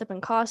everywhere dressed up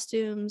in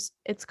costumes.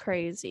 It's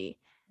crazy.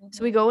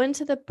 So we go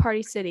into the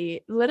Party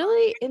City.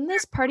 Literally in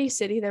this Party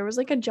City, there was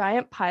like a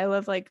giant pile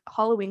of like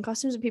Halloween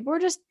costumes, and people were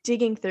just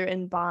digging through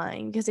and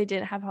buying because they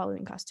didn't have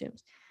Halloween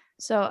costumes.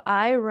 So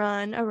I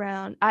run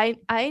around. I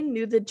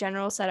knew the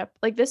general setup.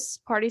 Like this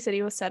Party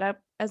City was set up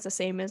as the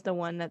same as the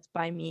one that's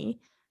by me.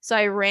 So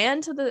I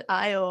ran to the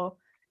aisle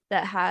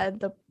that had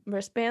the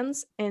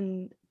wristbands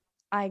and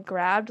I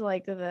grabbed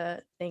like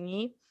the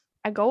thingy.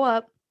 I go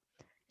up.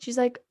 She's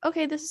like,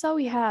 okay, this is all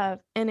we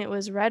have. And it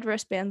was red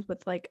wristbands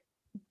with like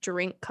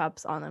drink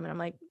cups on them. And I'm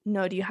like,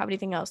 no, do you have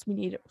anything else? We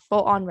need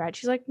full on red.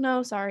 She's like,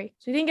 no, sorry.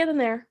 So we didn't get them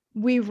there.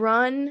 We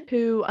run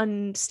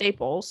to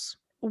Staples.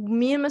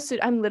 Me and Massuda,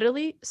 I'm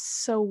literally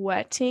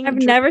sweating. I've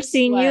never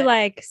seen you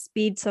like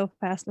speed so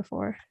fast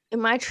before. And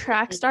my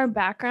track star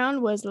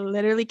background was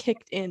literally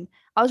kicked in.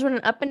 I was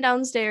running up and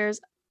down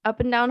stairs, up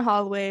and down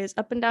hallways,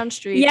 up and down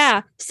streets.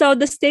 Yeah. So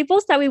the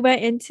Staples that we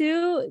went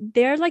into,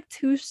 they're like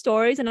 2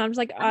 stories. And I'm just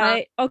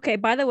like, okay,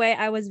 by the way,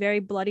 I was very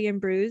bloody and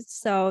bruised.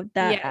 So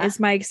that is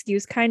my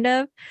excuse kind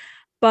of.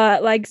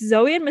 But like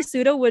Zoe and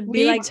Massuda would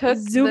be like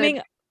zooming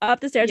up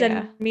the stairs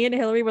and me and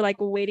Hillary were like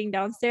waiting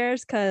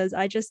downstairs because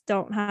I just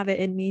don't have it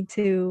in me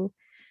to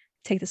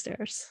take the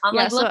stairs. I'm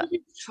like, let me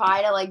just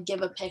try to like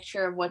give a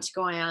picture of what's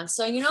going on.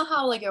 So you know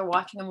how like you're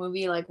watching a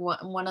movie, like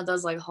one of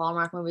those like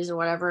Hallmark movies or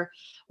whatever,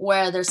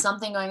 where there's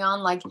something going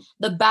on, like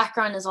the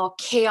background is all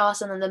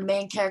chaos and then the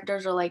main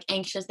characters are like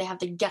anxious, they have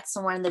to get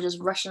somewhere and they're just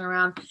rushing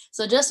around.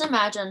 So just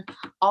imagine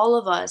all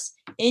of us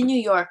in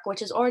New York,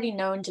 which is already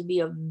known to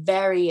be a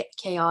very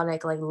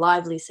chaotic, like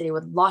lively city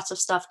with lots of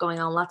stuff going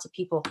on, lots of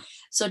people.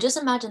 So just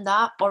imagine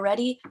that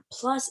already.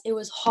 Plus it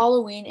was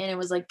Halloween and it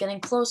was like getting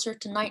closer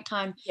to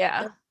nighttime.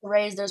 Yeah.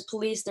 There's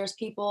police, there's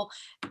people,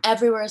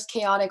 everywhere is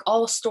chaotic.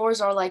 All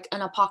stores are like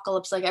an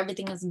apocalypse, like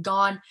everything is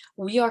gone.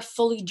 We are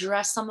fully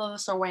dressed. Some of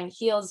us are wearing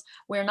heels.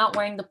 We're not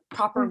wearing the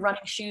proper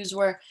running shoes.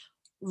 We're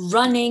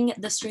running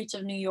the streets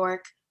of New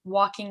York,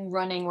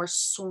 running. We're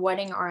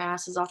sweating our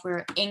asses off.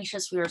 We're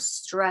anxious. We are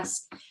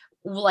stressed.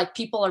 Like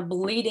people are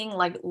bleeding,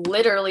 like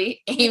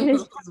literally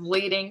Amos was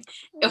bleeding.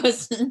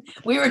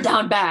 We were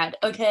down bad.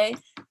 Okay,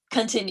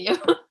 continue.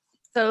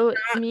 So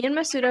me and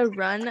Massuda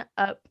run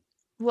up.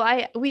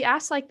 Well, we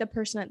asked like the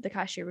person at the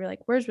cashier, we're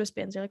like, where's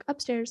wristbands? They're like,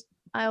 upstairs,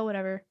 aisle,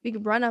 whatever. We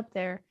could run up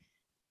there.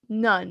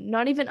 None,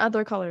 not even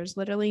other colors,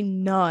 literally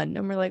none.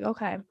 And we're like,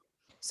 okay.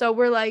 So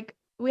we're like,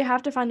 we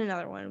have to find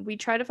another one. We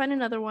try to find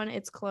another one.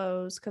 It's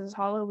closed because it's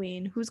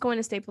Halloween. Who's going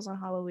to Staples on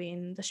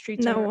Halloween? The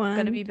streets are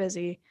going to be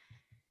busy.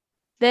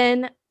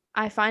 Then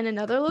I find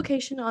another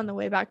location on the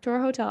way back to our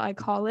hotel. I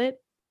call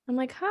it. I'm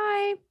like,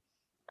 hi,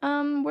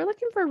 we're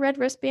looking for red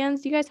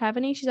wristbands. Do you guys have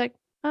any? She's like,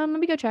 let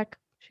me go check.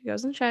 She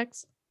goes and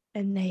checks.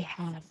 And they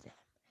have them,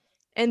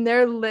 and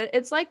they're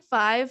it's like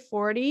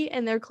 5:40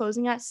 and they're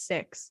closing at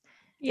 6.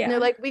 Yeah, and they're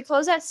like, we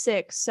close at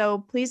 6, so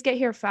please get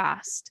here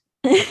fast.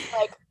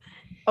 Like,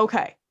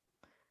 okay.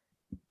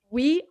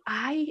 Me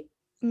and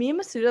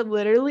Massuda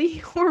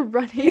literally were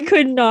running. We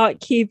could not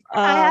keep up.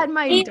 I had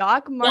my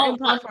Doc Martin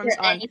platforms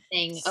on,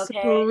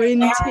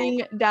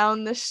 sprinting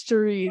down the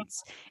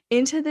streets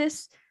into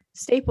this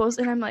Staples,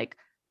 and I'm like,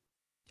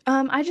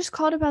 I just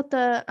called about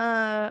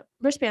the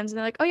wristbands, and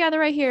they're like, oh yeah, they're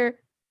right here.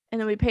 And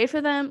then we paid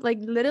for them. Like,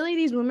 literally,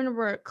 these women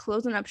were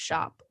closing up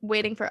shop,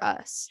 waiting for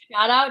us.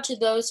 Shout out to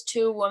those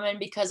 2 women,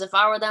 because if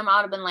I were them, I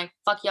would have been like,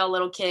 fuck y'all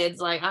little kids.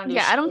 Like, I don't give a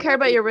Yeah, I don't shit care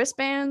about about you. your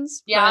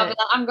wristbands. Yeah, I'll but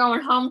be like, I'm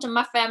going home to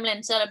my family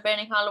and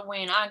celebrating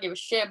Halloween. I don't give a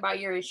shit about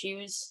your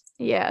issues.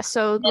 yeah,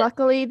 so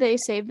luckily they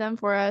saved them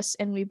for us,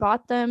 and we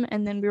bought them,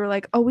 and then we were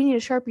like, oh, we need a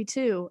Sharpie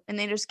too. And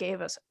they just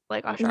gave us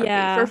like a Sharpie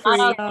Yeah. for free.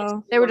 Shout out So- those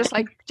 2 They were women. just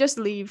like, just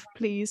leave,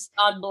 please.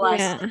 God bless.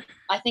 Yeah.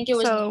 I think it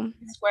was So-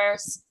 Square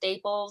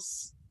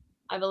Staples,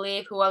 I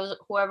believe,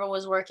 whoever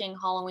was working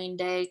Halloween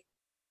day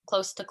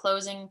close to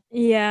closing.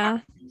 Yeah.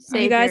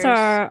 You guys Saviors.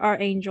 are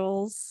our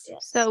angels.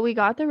 So we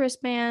got the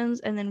wristbands,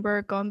 and then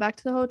we're going back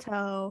to the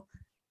hotel.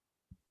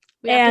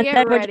 We have to And get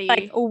then we're ready. just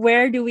like,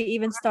 where do we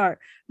even start?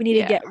 We need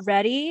Yeah. to get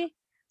ready.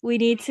 We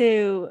need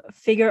to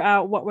figure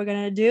out what we're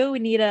gonna do. We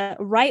need to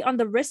write on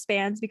the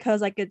wristbands, because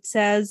like it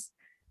says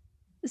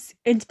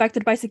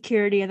inspected by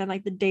security and then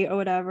like the date or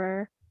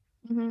whatever.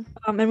 Mhm.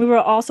 And we were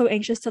also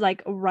anxious to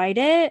like write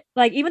it.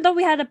 Like, even though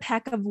we had a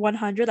pack of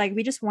 100, like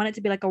we just want it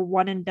to be like a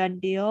one and done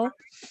deal.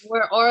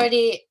 We're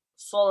already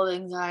full of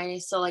anxiety,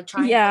 so like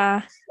trying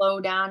Yeah. to slow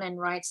down and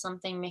write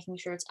something, making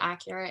sure it's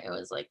accurate, it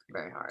was like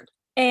very hard.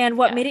 And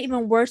what Yeah. made it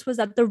even worse was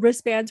that the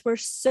wristbands were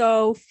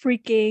so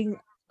freaking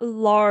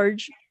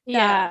large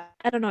Yeah. that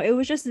I don't know, it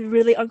was just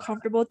really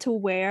uncomfortable to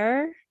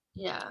wear.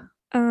 Yeah.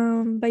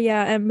 But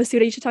yeah, and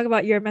Massuda, you should talk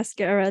about your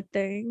mascara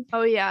thing.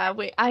 Oh yeah,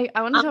 wait. I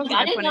want to talk from I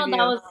my didn't point of know view.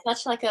 that was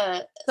such like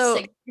a So-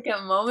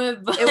 significant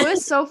moment, but It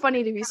was so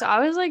funny to me. So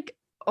I was like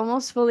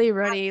almost fully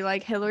ready.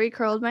 Like, Hillary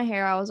curled my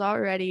hair. I was all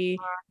ready,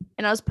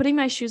 and I was putting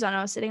my shoes on.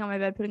 I was sitting on my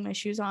bed putting my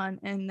shoes on,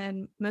 and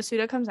then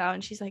Masuda comes out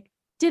and she's like,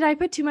 "Did I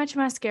put too much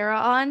mascara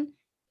on?"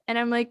 And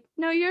I'm like,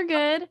 "No, you're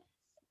good,"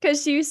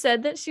 because she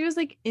said that she was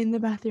like in the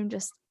bathroom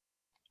just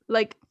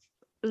like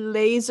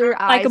laser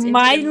eyes, Like into the mirror.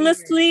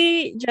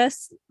 mindlessly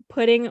just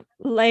putting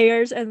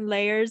layers and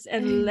layers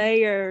and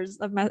layers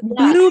of Yeah.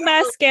 blue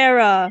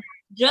mascara.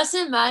 just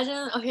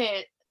imagine,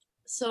 okay,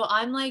 so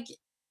I'm like,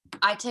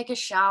 I take a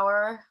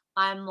shower,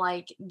 I'm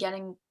like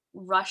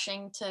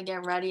rushing to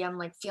get ready, I'm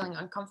like feeling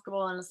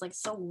uncomfortable, and it's like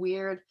so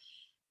weird.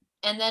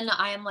 And then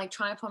I am like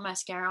trying to put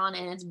mascara on,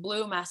 and it's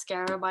blue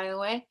mascara, by the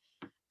way,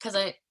 because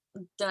I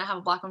didn't have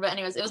a black one, but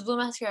anyways, it was blue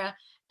mascara.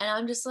 And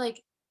I'm just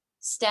like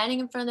standing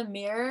in front of the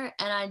mirror,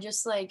 and I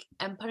just like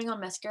am putting on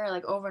mascara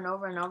like over and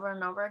over and over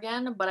and over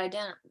again, but I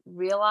didn't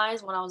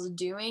realize what I was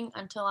doing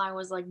until I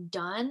was like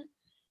done.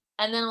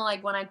 And then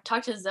like when I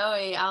talked to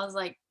Zoe, I was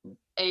like,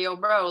 hey yo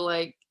bro,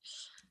 like,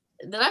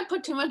 did I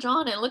put too much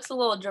on? It looks a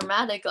little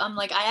dramatic. I'm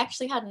like, I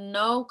actually had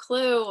no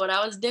clue what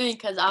I was doing,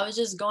 because I was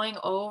just going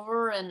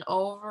over and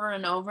over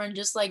and over and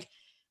just like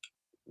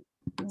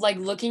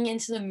looking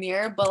into the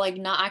mirror, but like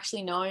not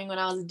actually knowing what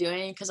I was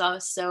doing, because I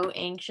was so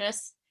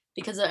anxious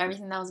because of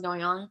everything that was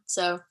going on.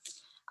 So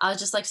I was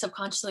just like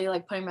subconsciously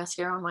like putting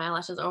mascara on my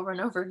eyelashes over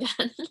and over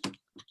again.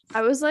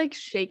 I was like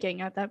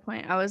shaking at that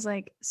point. I was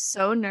like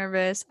so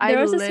nervous. There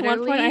I was this one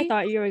point I literally-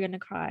 thought you were gonna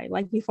cry.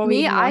 Like before we me,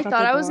 even I walked out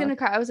thought the I was door. gonna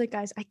cry. I was like,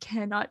 guys, I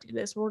cannot do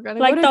this. We're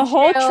gonna Like go to the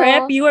whole jail.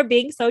 trip, you were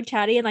being so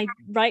chatty, and like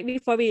right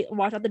before we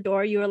walked out the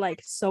door, you were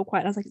like so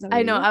quiet. I was like, Zoe,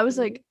 I know. I was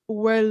like,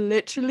 we're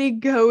literally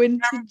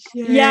going to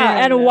jail.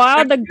 yeah. And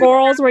while the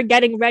girls were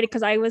getting ready,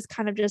 because I was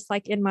kind of just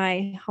like in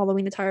my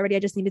Halloween attire already, I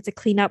just needed to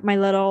clean up my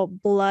little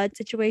blood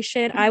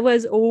situation. I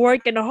was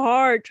working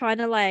hard trying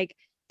to like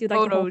do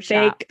like the whole Photoshop.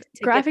 fake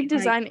ticket Graphic thing, like-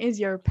 design is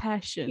your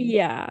passion.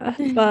 Yeah,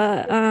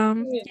 but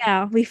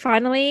yeah, we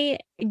finally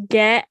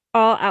get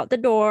all out the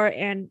door,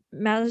 and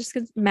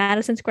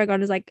Madison Square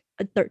Garden is like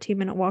a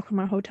 13-minute walk from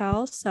our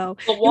hotel. So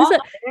The it was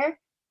walk there,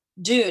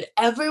 dude,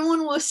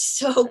 everyone was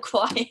so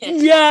quiet.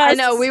 yeah, I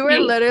know. We were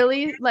same.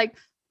 literally like,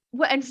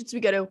 what entrance we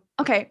go to?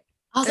 Okay.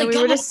 I was And like,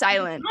 we were guys, just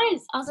silent.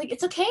 guys. I was like,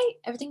 it's okay.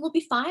 Everything will be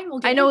fine. We'll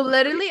get I know. in.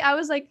 Literally, I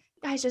was like,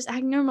 guys, just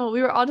act normal.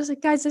 We were all just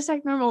like, guys, just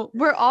act normal.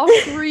 We're all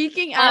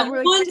freaking out. We're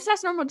like, Everyone's just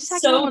act normal. Just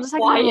act so normal. Just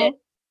act quiet. normal.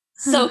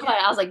 So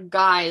quiet. I was like,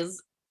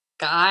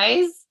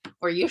 guys,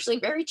 we're usually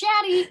very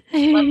chatty.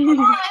 Like, come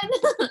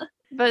on.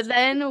 But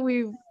then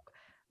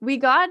we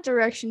got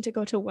direction to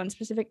go to one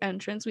specific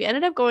entrance. We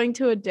ended up going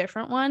to a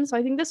different one. So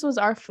I think this was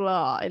our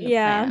flaw in the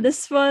yeah, plan.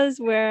 this was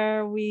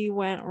where we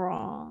went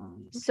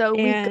wrong. So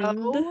we And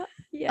go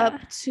yeah,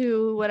 up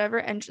to whatever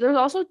entrance. There was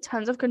also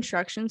tons of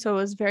construction, so it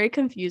was very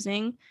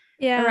confusing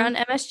yeah, around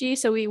MSG.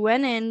 So we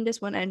went in this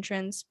one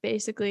entrance.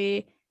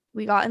 Basically,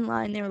 we got in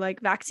line. They were like,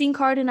 vaccine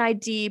card and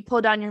ID, pull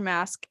down your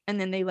mask,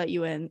 and then they let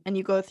you in. And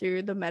you go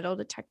through the metal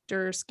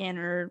detector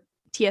scanner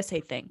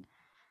TSA thing.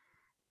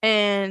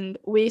 And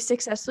we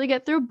successfully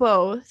get through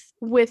both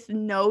with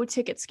no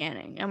ticket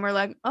scanning. And we're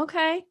like,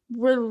 okay,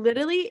 we're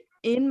literally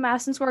in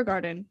Madison Square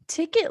Garden,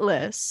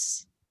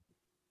 ticketless.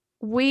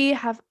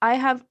 I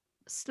have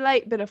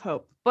slight bit of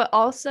hope, but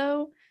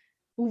also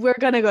we're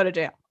gonna go to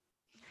jail.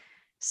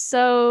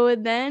 So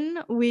then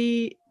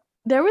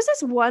there was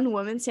this one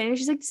woman standing,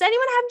 she's like, does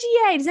anyone have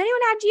GA? Does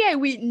anyone have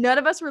GA? None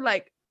of us were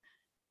like,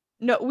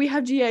 No, we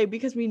have GA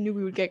because we knew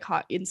we would get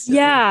caught instantly.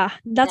 Yeah,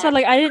 that's what,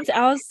 like, I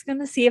was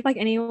gonna see if like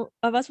any of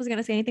us was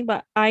gonna say anything,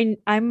 but I'm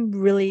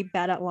really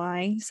bad at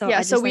lying, so Yeah, I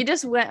just, so we like,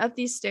 just went up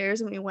these stairs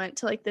and we went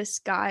to like this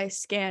guy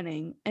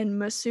scanning, and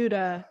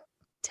Massuda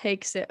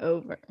takes it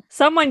over.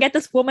 someone get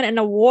this woman an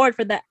award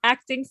for the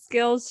acting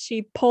skills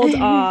she pulled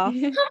off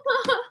Dude,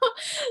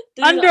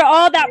 under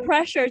all that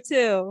pressure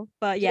too.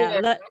 But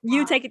yeah, Dude,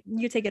 you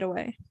take it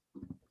away.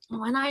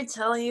 when I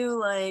tell you,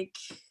 like,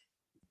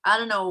 I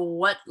don't know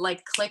what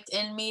like clicked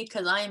in me,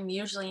 because I am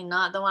usually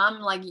not the one.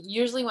 I'm like,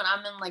 usually when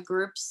I'm in like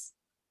groups,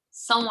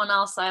 someone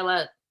else I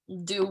let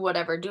do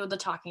whatever, do the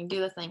talking, do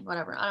the thing,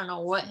 whatever. I don't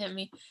know what hit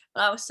me,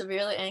 but I was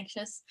severely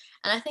anxious.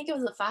 And I think it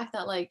was the fact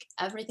that like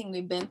everything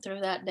we've been through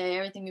that day,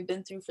 everything we've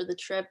been through for the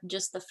trip,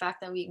 just the fact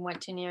that we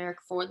went to New York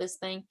for this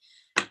thing.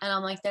 And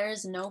I'm like, there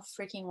is no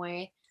freaking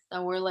way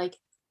that we're like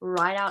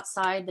right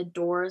outside the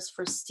doors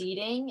for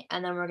seating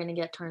and then we're gonna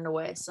get turned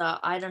away. So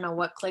I don't know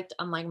what clicked.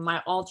 I'm like,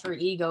 my alter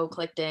ego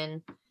clicked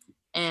in,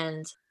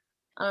 and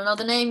I don't know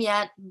the name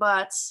yet,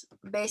 but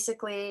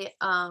basically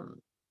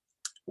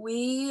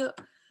we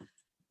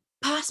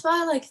passed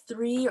by like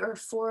 3 or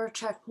 4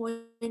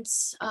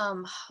 checkpoints.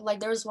 Like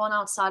there was one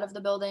outside of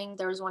the building,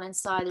 there was one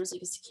inside, there was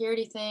like a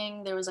security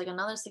thing, there was like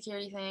another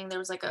security thing, there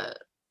was like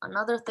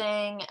another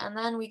thing, and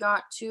then we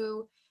got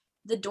to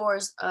the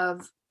doors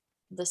of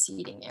the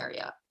seating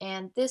area,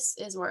 and this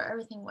is where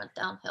everything went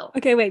downhill.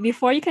 Okay, wait,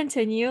 before you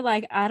continue,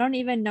 like, I don't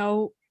even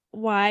know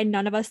why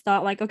none of us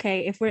thought, like,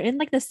 okay, if we're in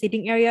like the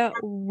seating area,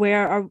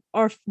 where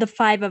are the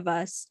 5 of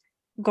us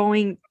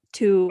going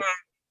to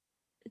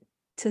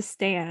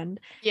stand?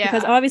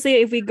 Because Yeah. obviously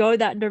if we go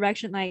that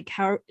direction, like,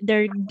 how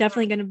they're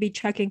definitely going to be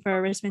checking for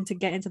a wristband to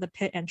get into the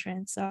pit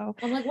entrance. So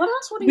I'm like, what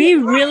else would we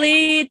you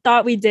really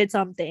thought we did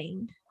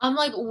something. I'm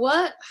like,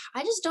 what?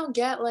 I just don't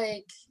get,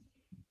 like,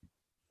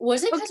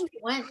 was it because we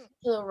went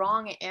to the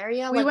wrong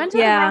area? We Like, went to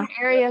the Yeah. wrong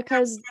area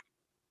because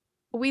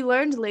we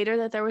learned later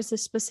that there was a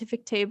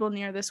specific table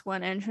near this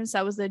one entrance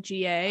that was the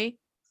GA.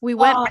 We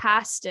went Oh.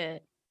 past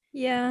it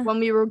Yeah. when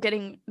we were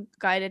getting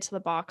guided to the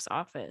box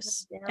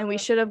office, and we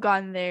should have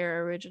gone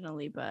there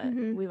originally, but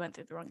Mhm. we went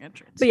through the wrong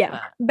entrance. But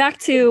yeah, back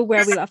to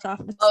where we left off.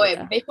 Oh wait,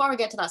 before we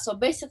get to that, so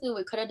basically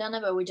we could have done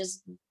it, but we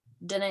just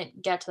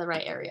didn't get to the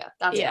right area.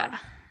 That's yeah.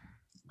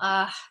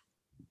 why.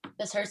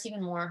 This hurts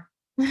even more.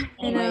 I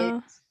Anyway,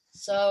 know.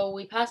 so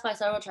we passed by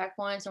several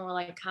checkpoints and we're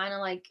like kind of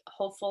like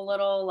hopeful,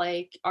 little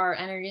like our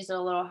energies are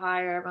a little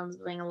higher, everyone's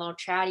being a little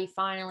chatty.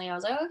 Finally, I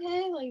was like,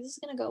 okay, like this is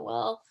gonna go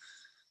well.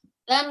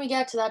 Then we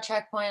get to that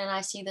checkpoint and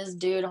I see this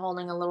dude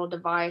holding a little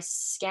device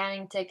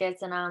scanning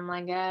tickets, and I'm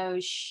like, oh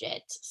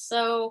shit.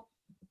 So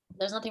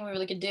there's nothing we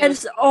really could do.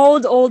 It's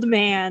old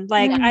man.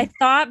 Like, Yeah. I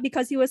thought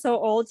because he was so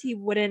old, he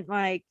wouldn't,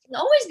 like,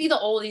 It'll always be the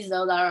oldies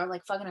though that are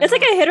like fucking it's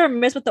like annoying. a hit or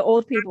miss with the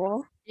old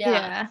people.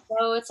 Yeah.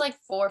 So it's like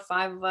 4 or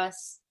 5 of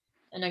us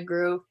in a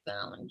group, and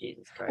I'm like,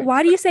 Jesus Christ.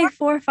 Why do you say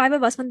 4 or 5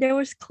 of us when there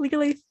was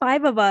clearly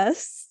 5 of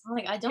us? I'm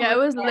like, I don't. Yeah, it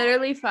was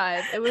literally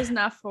 5. It was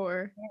not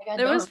 4. Like,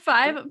 There was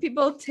 5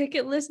 people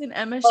ticketless in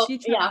MSG. Oh, trying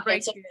yeah. to Okay.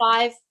 break So it.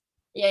 5.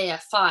 Yeah.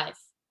 5.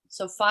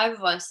 So 5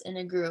 of us in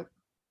a group,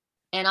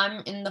 and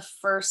I'm in the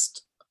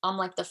first. I'm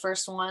like the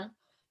first one.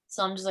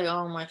 So I'm just like,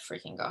 oh my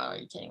freaking god, are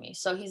you kidding me?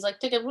 So he's like,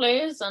 ticket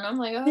please, and I'm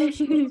like, oh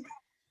shit.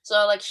 So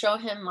I like show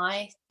him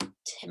my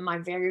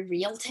very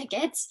real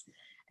tickets,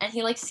 and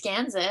he like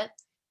scans it,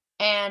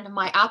 and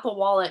my Apple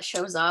Wallet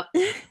shows up,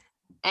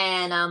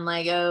 and I'm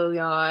like, oh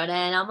god,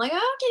 and I'm like,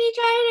 oh, can you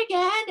try it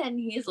again? And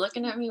he's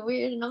looking at me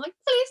weird, and I'm like,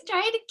 please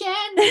try it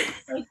again. And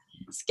he, like,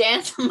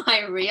 scans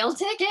my real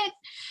ticket,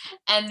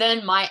 and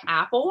then my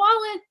Apple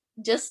Wallet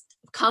just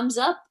comes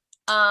up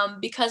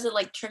because it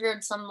like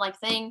triggered some like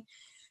thing.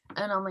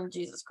 And I'm like,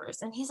 Jesus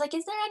Christ. And he's like,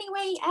 is there any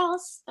way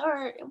else?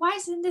 Or why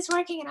isn't this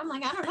working? And I'm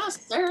like, I don't know,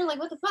 sir. Like,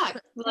 what the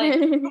fuck? Like,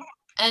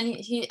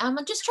 and I'm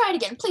like, just try it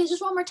again. Please,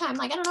 just one more time.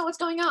 Like, I don't know what's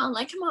going on.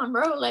 Like, come on,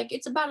 bro. Like,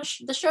 it's about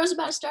the show's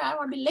about to start. I don't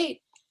want to be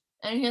late.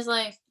 And he's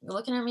like,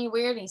 looking at me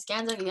weird. And he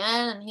scans it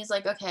again. And he's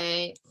like,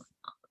 okay.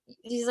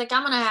 He's like,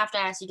 I'm going to have to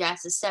ask you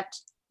guys to step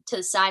to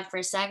the side for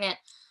a second.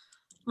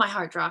 My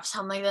heart drops.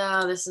 I'm like,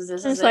 oh, this is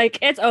It's it. like,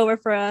 it's over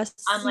for us.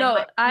 I'm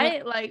like,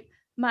 no,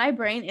 my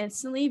brain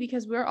instantly,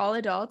 because we're all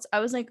adults, I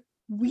was like,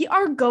 we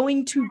are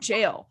going to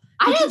jail.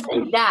 I didn't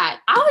think that.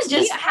 I was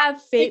just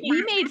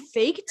we made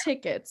fake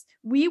tickets,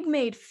 we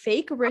made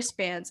fake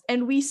wristbands,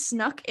 and we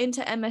snuck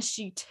into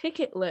MSG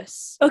ticket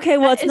lists. Okay,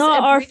 well, it's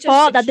not our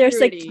fault that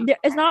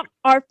it's not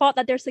our fault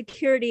that their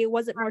security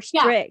wasn't more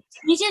strict.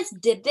 We just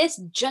did this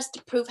just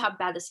to prove how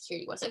bad the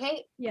security was.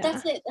 Okay, yeah,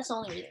 that's it. That's the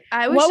only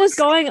reason. What was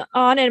going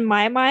on in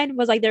my mind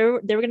was like they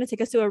were gonna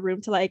take us to a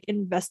room to like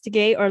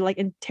investigate or like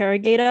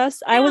interrogate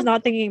us. Yeah. I was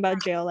not thinking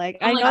about jail. Like,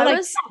 I know,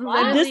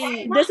 like,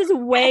 this is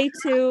way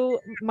too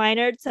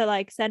minor to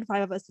like send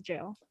 5 of us to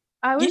jail.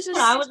 I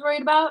was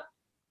worried about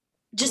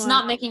just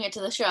not making it to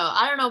the show.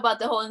 I don't know about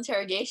the whole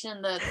interrogation,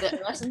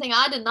 the arresting thing.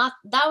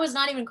 That was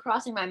not even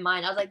crossing my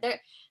mind. I was like,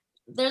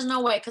 there's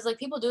no way, because like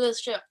people do this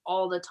shit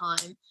all the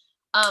time.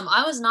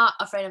 I was not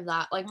afraid of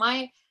that. Like,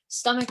 my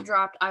stomach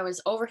dropped. I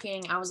was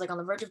overheating. I was like on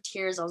the verge of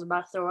tears. I was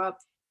about to throw up.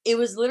 it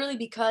was literally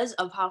because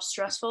of how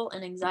stressful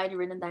and anxiety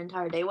ridden that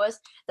entire day was.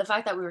 The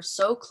fact that we were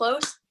so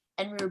close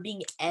and we were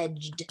being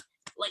edged.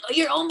 Like, oh,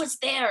 you're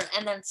almost there.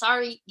 And then,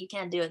 sorry, you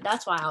can't do it.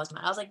 That's why I was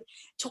mad. I was like,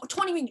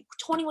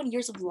 21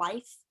 years of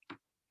life,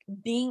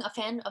 being a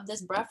fan of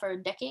this bruh for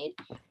a decade,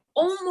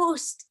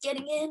 almost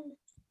getting in.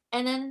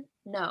 And then,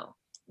 no.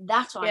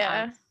 That's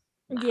why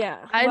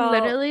I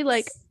literally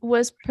like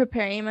was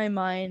preparing my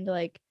mind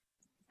like,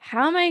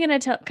 how am I gonna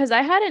tell? Because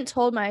I hadn't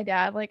told my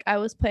dad like I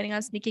was planning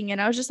on sneaking in.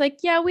 I was just like,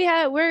 yeah,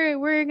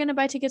 we're gonna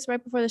buy tickets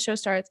right before the show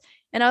starts.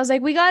 And I was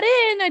like, we got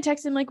in. I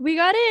texted him like, we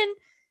got in.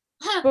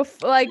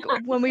 Like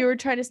when we were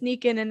trying to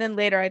sneak in, and then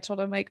later I told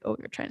him like, oh,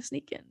 we were trying to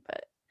sneak in.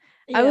 But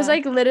I was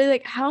like literally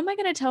like, how am I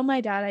gonna tell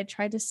my dad I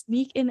tried to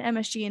sneak in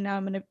MSG and now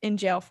I'm in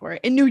jail for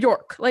it in New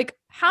York? Like,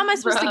 how am I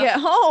supposed to get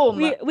home?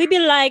 We'd be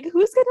like,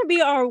 who's gonna be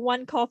our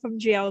one call from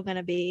jail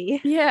gonna be?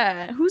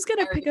 Yeah, who's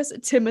gonna pick us?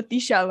 Timothy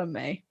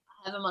Chalamet.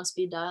 Have him on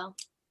speed dial.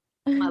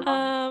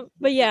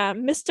 But yeah,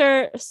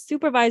 Mr.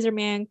 Supervisor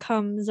Man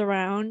comes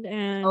around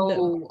and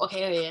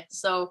okay.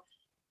 So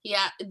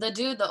yeah,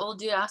 the old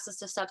dude asked us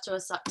to step to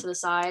the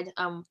side.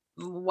 And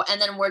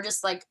then we're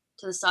just like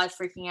to the side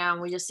freaking out,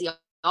 and we just see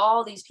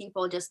all these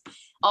people just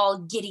all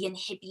giddy and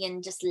hippie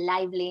and just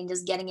lively and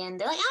just getting in.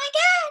 They're like, oh my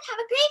god,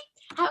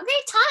 have a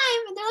great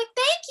time. And they're like,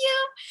 thank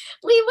you,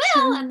 we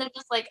will. And they're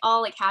just like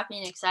all like happy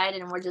and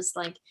excited, and we're just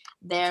like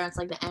there. It's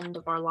like the end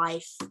of our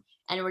life.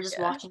 And we're just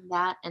watching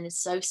that, and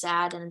it's so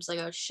sad. And I'm just like,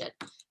 oh shit.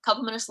 A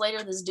couple minutes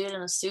later, this dude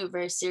in a suit,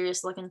 very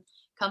serious looking,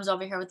 comes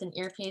over here with an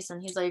earpiece, and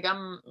he's like,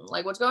 I'm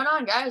like, what's going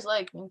on, guys?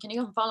 Like, can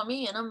you come follow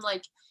me? And I'm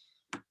like,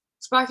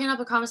 sparking up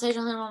a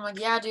conversation with him. I'm like,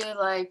 yeah, dude,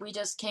 like, we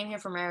just came here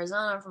from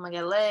Arizona, from like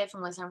LA,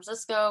 from like San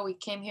Francisco. We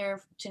came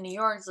here to New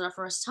York. It's our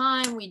first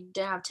time. We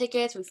didn't have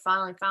tickets. We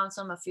finally found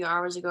some a few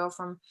hours ago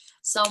from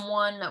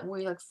someone.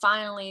 We like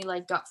finally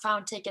like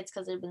found tickets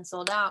because they've been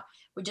sold out.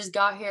 We just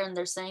got here and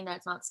they're saying that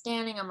it's not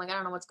standing. I'm like, I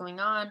don't know what's going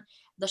on.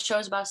 The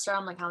show's about to start.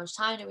 I'm like, how much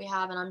time do we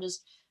have? And I'm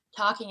just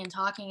talking,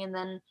 and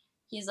then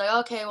he's like,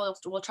 okay,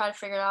 we'll try to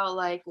figure it out.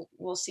 Like,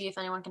 we'll see if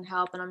anyone can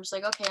help. And I'm just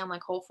like, okay. I'm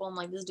like hopeful. I'm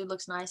like, this dude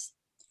looks nice.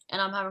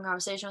 And I'm having a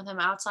conversation with him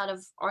outside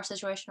of our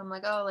situation. I'm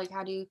like, oh, like,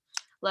 how do you,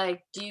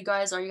 like, are you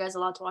guys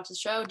allowed to watch the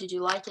show? Did you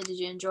like it? Did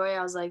you enjoy it?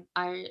 I was like,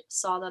 I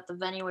saw that the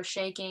venue was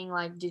shaking.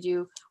 Like,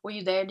 were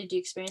you there? Did you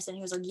experience it? And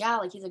he was like, yeah,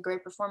 like, he's a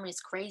great performer.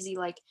 It's crazy.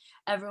 Like,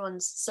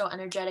 everyone's so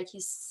energetic.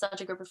 He's such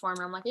a good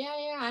performer. I'm like,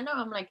 yeah, I know.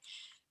 I'm like,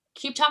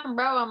 keep talking,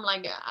 bro. I'm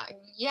like,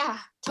 yeah,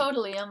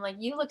 totally. I'm like,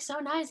 you look so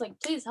nice. Like,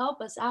 please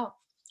help us out.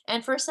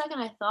 And for a second,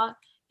 I thought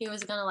he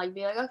was gonna like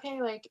be like,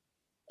 okay, like,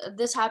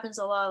 this happens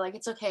a lot, like,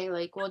 it's okay,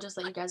 like, we'll just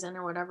let you guys in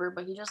or whatever.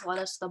 But he just led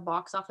us to the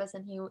box office,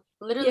 and he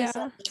literally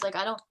said, he's like,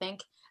 I don't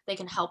think they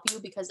can help you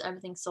because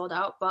everything's sold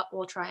out, but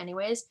we'll try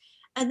anyways.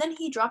 And then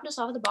he dropped us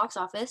off at the box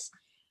office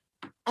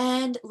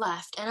and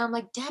left. And I'm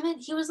like, damn it,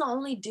 he was the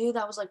only dude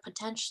that was like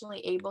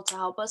potentially able to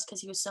help us because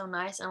he was so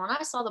nice. And when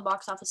I saw the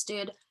box office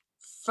dude,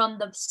 from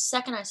the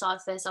second I saw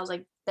his face, I was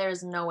like,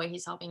 there's no way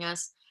he's helping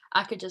us.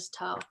 I could just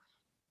tell.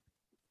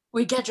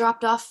 We get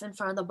dropped off in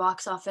front of the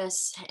box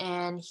office,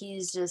 and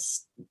he's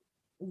just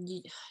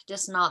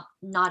not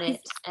it.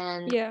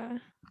 And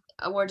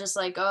we're just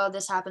like, oh,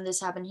 this happened.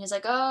 He's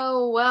like,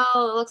 oh,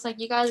 well, it looks like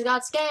you guys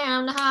got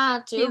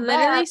scammed. He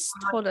literally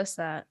told us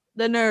that.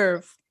 The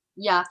nerve.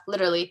 Yeah,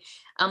 literally.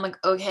 I'm like,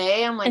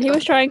 okay. I'm like, and he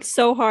was trying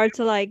so hard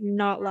to like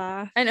not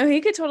laugh. I know,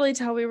 he could totally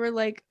tell we were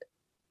like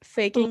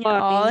faking it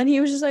all, and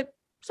he was just like,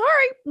 sorry,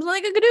 there's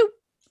nothing I could do.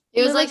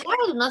 It was like,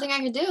 there's nothing I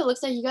can do. It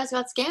looks like you guys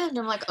got scammed.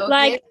 I'm like, okay.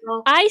 Like,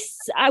 well.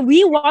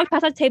 We walked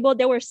past the table.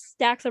 There were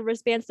stacks of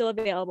wristbands still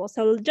available.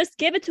 So just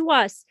give it to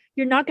us.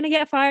 You're not gonna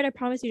get fired. I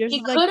promise you. Just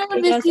like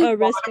give us a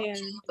wristband.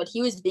 But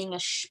he was being a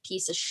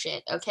piece of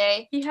shit.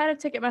 Okay. He had a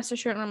Ticketmaster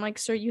shirt, and I'm like,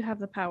 sir, you have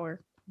the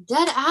power.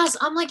 Dead ass.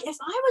 I'm like, if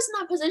I was in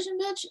that position,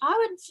 bitch,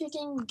 I would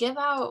freaking give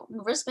out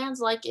wristbands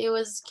like it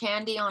was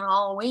candy on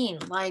Halloween.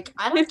 Like,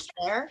 I don't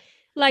care.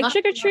 Like,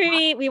 trick or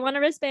treat, we want a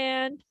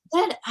wristband.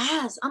 Dead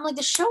ass. I'm like,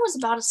 the show was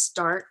about to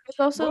start. It's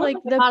also like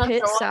the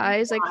pit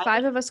size. Like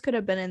 5 of us could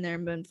have been in there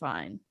and been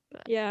fine.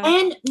 But. Yeah.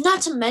 And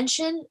not to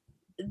mention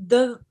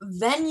the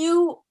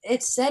venue,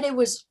 it said it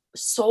was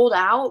sold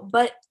out,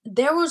 but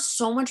there was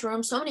so much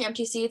room, so many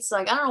empty seats.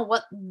 Like, I don't know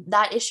what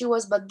that issue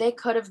was, but they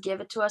could have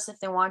given it to us if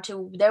they wanted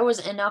to. There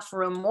was enough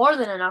room, more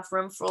than enough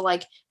room for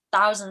like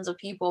thousands of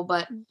people,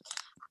 but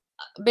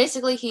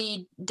basically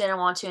he didn't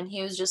want to. And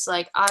he was just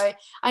like, I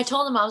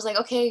told him, I was like,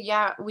 okay,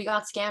 yeah, we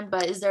got scammed,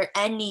 but is there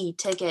any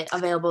ticket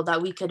available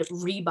that we could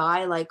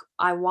rebuy? Like,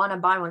 I want to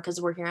buy one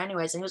because we're here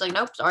anyways. And he was like,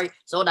 nope, sorry,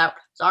 sold out,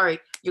 sorry,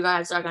 you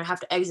guys are gonna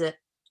have to exit.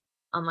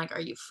 I'm like,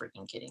 are you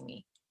freaking kidding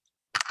me?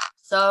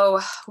 So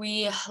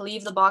we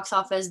leave the box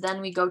office,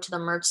 then we go to the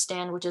merch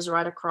stand, which is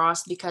right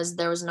across, because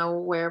there was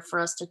nowhere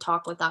for us to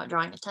talk without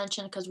drawing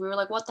attention, because we were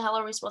like, what the hell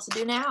are we supposed to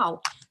do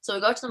now? So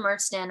we go to the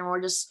merch stand, and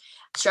we're just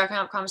striking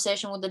up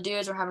conversation with the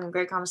dudes. We're having a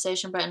great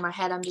conversation, but in my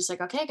head, I'm just like,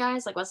 okay,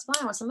 guys, like, what's the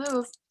plan? What's the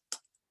move?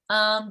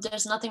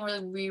 There's nothing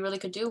we really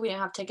could do. We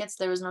didn't have tickets.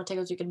 There was no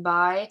tickets we could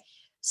buy.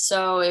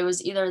 So it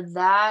was either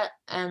that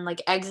and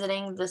like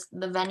exiting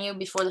the venue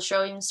before the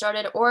show even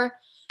started, or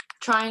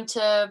trying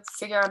to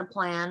figure out a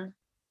plan.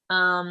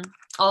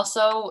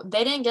 Also,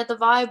 they didn't get the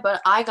vibe,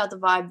 but I got the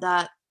vibe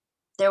that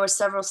there were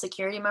several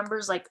security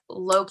members like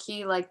low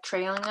key like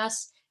trailing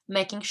us,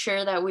 making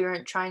sure that we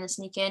weren't trying to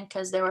sneak in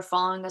because they were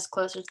following us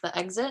closer to the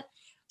exit.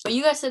 But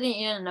you guys said that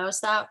you didn't notice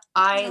that.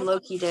 I low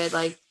key did.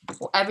 Like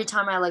every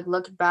time I like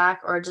looked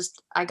back or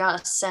just I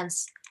got a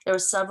sense there were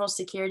several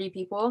security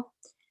people,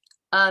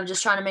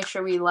 just trying to make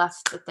sure we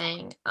left the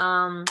thing.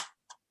 I'm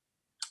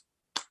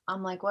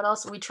like, what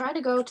else? We tried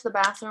to go to the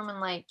bathroom and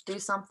like do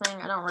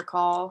something. I don't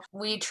recall.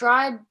 We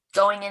tried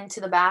going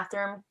into the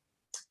bathroom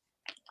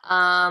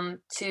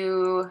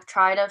to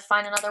try to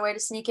find another way to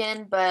sneak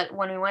in, but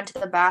when we went to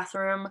the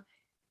bathroom,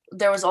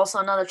 there was also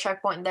another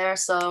checkpoint there,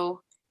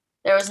 so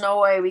there was no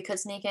way we could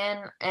sneak in.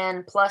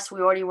 And plus, we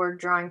already were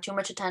drawing too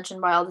much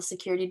attention by all the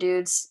security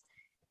dudes,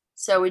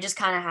 so we just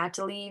kind of had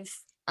to leave.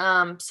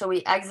 So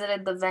we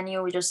exited the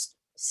venue. We just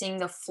seeing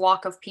the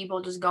flock of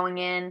people just going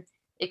in,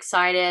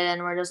 excited,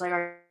 and we're just like,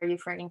 are you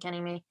freaking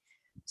kidding me?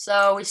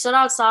 So we stood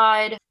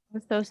outside. It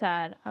was so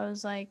sad. I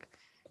was like,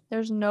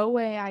 there's no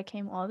way I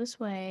came all this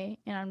way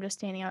and I'm just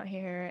standing out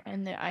here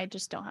and I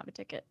just don't have a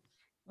ticket.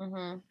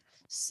 Mm-hmm.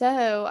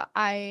 So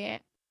I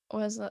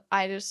was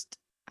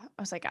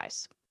like,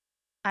 guys,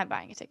 I'm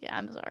buying a ticket.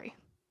 I'm sorry.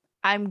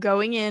 I'm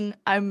going in.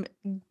 I'm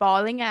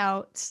bawling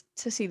out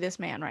to see this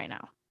man right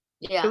now.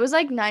 Yeah. It was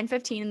like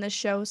 9:15 and the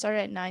show started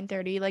at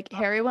 9:30. Like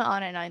Harry went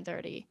on at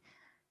 9:30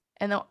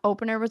 and the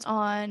opener was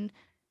on.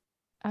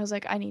 I was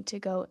like, I need to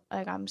go.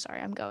 Like, I'm sorry,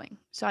 I'm going.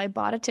 So I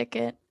bought a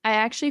ticket. I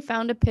actually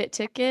found a pit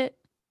ticket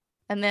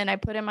and then I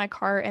put it in my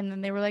cart and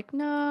then they were like,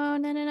 no,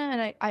 no, no, no.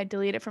 And I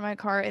deleted it from my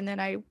cart and then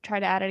I tried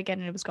to add it again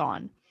and it was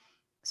gone.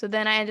 So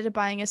then I ended up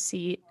buying a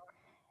seat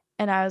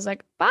and I was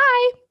like,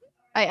 bye.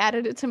 I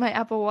added it to my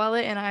Apple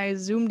Wallet and I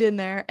zoomed in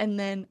there and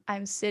then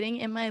I'm sitting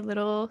in my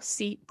little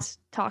seat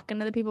talking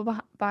to the people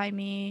by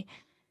me.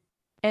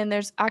 And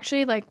there's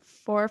actually like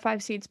 4 or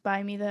 5 seats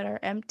by me that are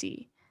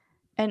empty.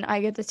 And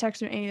I get this text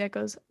from Amy that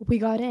goes, we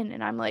got in.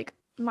 And I'm like,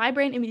 my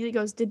brain immediately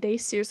goes, did they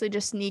seriously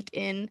just sneak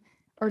in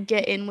or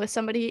get in with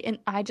somebody? And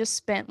I just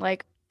spent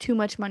like too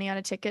much money on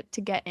a ticket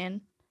to get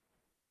in.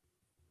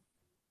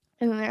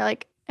 And then they're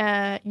like,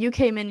 you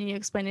came in and you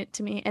explained it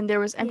to me. And there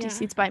was empty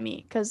seats by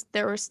me because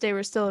they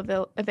were still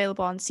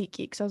available on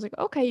SeatGeek. So I was like,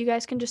 okay, you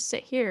guys can just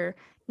sit here.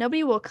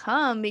 Nobody will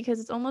come because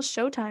it's almost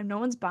showtime. No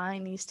one's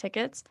buying these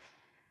tickets.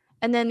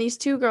 And then these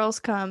 2 girls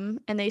come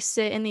and they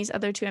sit in these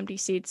other 2 empty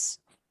seats.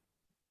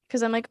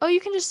 Because I'm like, oh, you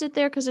can just sit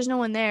there because there's no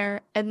one there.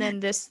 And then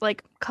this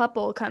like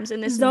couple comes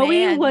and this Zoe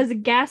man was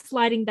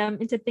gaslighting them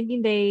into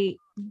thinking they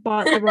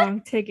bought the wrong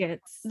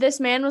tickets.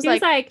 This man was He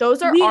was like,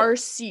 those are our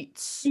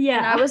seats. Yeah.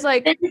 And I was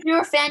like, if you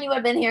were a fan, you would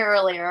have been here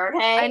earlier,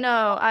 okay? I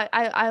know.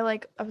 I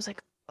was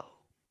like, oh.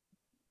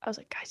 I was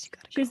like, guys, you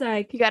gotta go. She's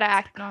like, you gotta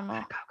act normal.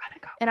 Gotta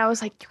go. And I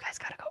was like, you guys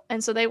gotta go.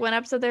 And so they went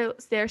up to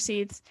their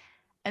seats.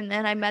 And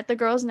then I met the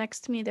girls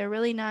next to me. They're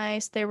really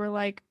nice. They were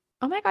like,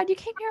 oh my God, you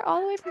came here all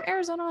the way from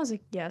Arizona? I was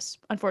like, yes,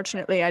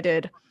 unfortunately I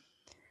did.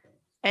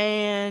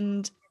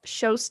 And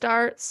show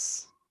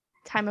starts,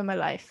 time of my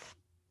life.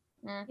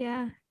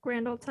 Yeah,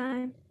 grand old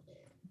time.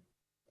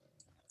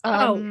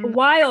 Um,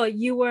 while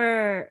you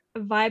were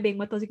vibing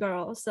with those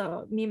girls,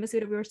 so me and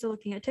Massuda, we were still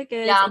looking at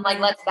tickets. Yeah, I'm like,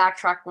 let's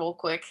backtrack real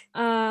quick.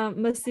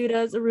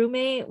 Massuda's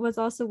roommate was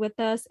also with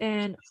us,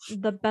 and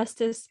the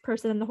bestest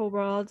person in the whole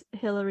world,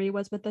 Hillary,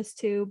 was with us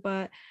too,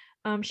 but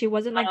she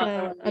wasn't like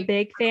a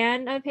big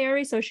fan of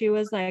Harry, so she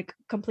was like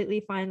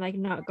completely fine like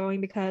not going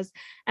because,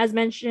 as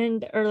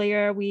mentioned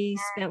earlier, we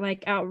spent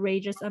like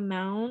outrageous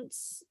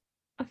amounts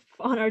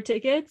on our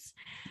tickets,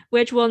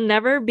 which will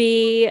never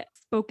be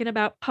spoken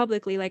about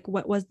publicly, like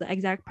what was the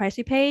exact price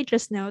we paid.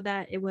 Just know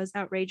that it was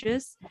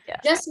outrageous. Yeah.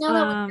 Just know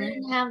that we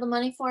didn't have the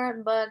money for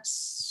it, but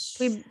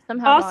we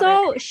somehow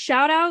also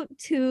shout out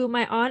to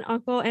my aunt,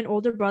 uncle, and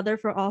older brother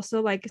for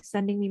also like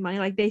sending me money.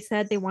 Like they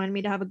said they wanted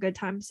me to have a good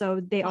time, so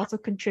they also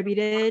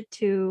contributed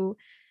to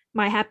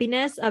my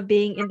happiness of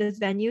being in this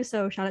venue.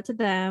 So shout out to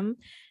them.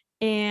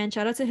 And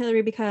shout out to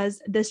Hillary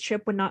because this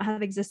trip would not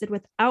have existed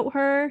without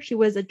her. She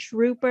was a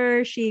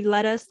trooper. She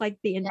led us like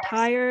the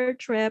entire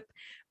trip.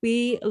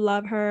 We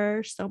love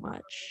her so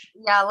much.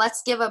 Yeah,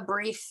 let's give a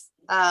brief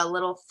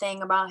little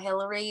thing about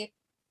Hillary.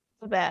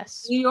 The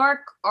best. New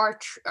York,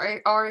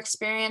 our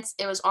experience,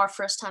 it was our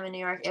first time in New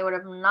York. It would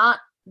have not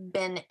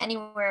been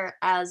anywhere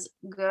as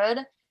good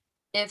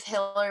if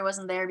Hillary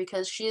wasn't there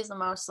because she is the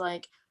most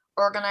like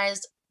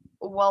organized,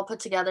 well put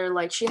together.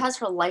 Like she has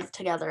her life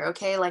together,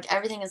 okay? Like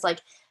everything is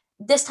like,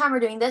 this time we're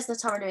doing this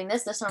time we're doing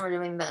this time we're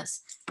doing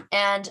this.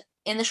 And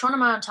in the short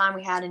amount of time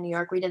we had in New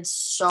York, we did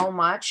so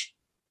much.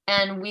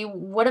 And we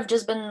would have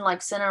just been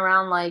like sitting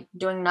around like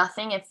doing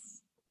nothing if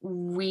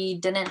we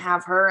didn't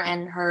have her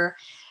and her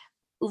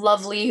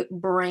lovely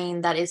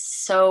brain that is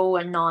so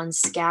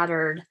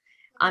non-scattered.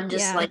 I'm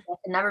just like, that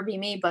could never be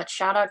me, but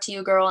shout out to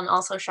you, girl. And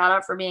also shout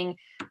out for being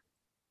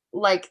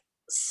like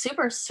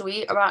super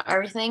sweet about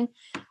everything.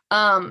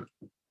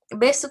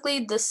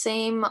 basically the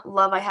same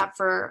love I have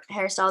for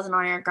Harry Styles and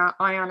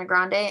Ariana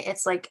Grande.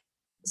 It's like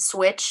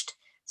switched.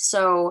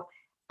 So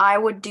I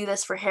would do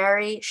this for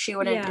Harry. She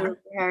wouldn't do Yeah. it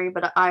for Harry,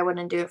 but I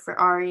wouldn't do it for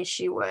Ari.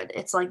 She would.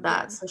 It's like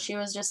that. Yeah. So she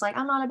was just like,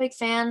 I'm not a big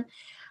fan.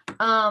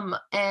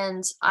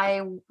 And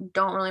I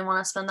don't really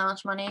want to spend that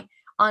much money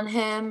on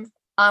him.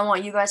 I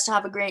want you guys to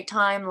have a great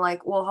time.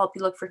 Like, we'll help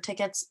you look for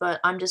tickets, but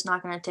I'm just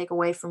not going to take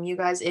away from you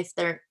guys if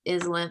there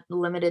is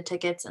limited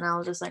tickets. And I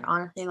was just like,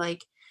 honestly,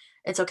 like,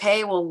 it's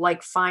okay. We'll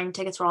like find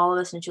tickets for all of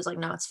us. And she was like,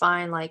 no, it's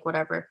fine. Like,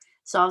 whatever.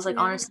 So I was like,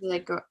 Yeah. honestly,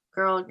 like,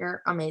 girl,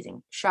 you're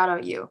amazing. Shout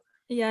out you.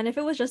 Yeah, and if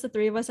it was just the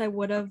three of us, I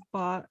would have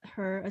bought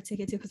her a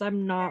ticket too, because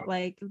I'm not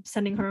like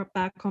sending her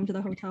back home to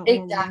the hotel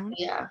all alone.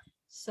 Yeah.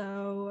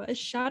 So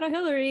shout out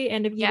Hillary.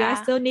 And if you Yeah.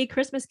 guys still need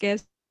Christmas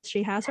gifts,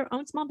 she has her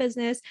own small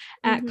business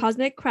at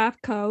Cosmic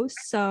Craft Co.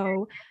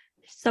 So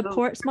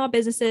support small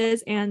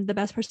businesses and the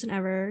best person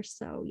ever.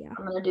 So yeah.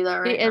 I'm gonna do that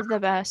right She now. is the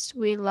best.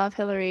 We love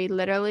Hillary.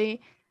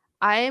 Literally,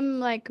 I'm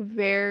like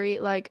very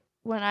like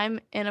when I'm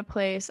in a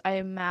place,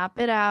 I map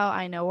it out.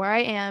 I know where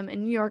I am.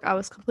 In New York, I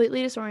was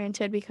completely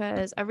disoriented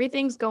because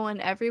everything's going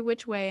every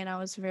which way and I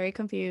was very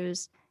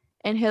confused.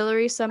 And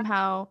Hillary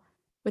somehow,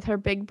 with her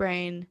big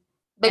brain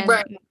Big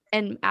brain.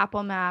 and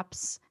Apple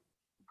Maps,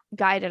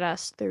 guided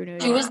us through New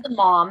York. She was the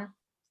mom.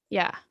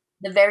 Yeah.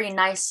 The very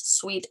nice,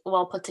 sweet,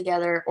 well put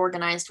together,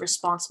 organized,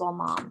 responsible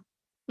mom.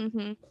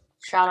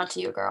 Shout out to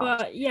you, girl.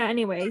 But yeah,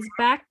 anyways,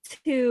 back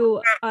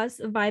to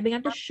us vibing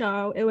at the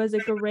show. It was a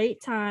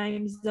great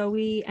time.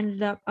 Zoe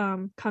ended up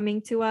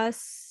coming to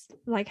us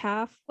like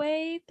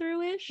halfway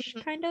through-ish,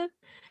 kind of.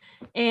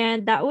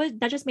 And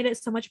that just made it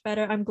so much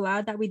better. I'm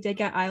glad that we did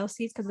get aisle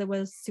seats because it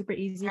was super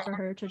easy for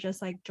her to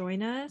just like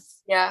join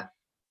us. Yeah.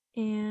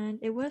 And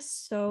it was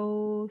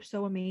so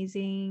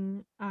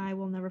amazing. I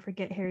will never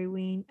forget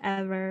Harryween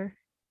ever.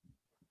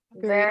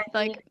 Very,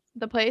 like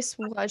the place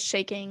was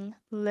shaking,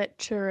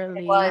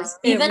 literally. It was.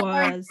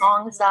 Even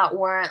songs that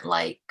weren't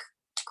like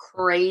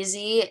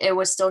crazy, it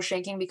was still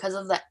shaking because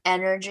of the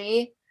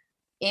energy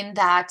in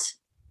that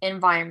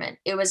environment.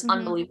 It was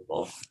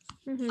unbelievable.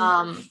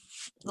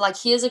 Like,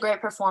 he is a great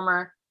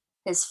performer.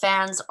 His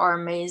fans are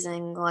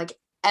amazing. Like,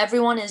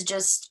 everyone is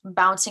just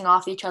bouncing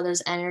off each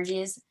other's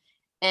energies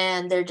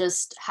and they're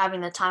just having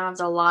the time of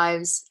their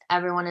lives.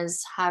 Everyone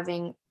is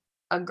having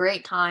a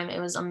great time. It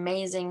was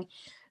amazing.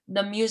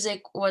 The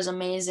music was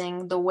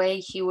amazing. The way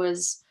he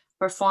was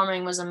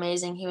performing was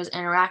amazing. He was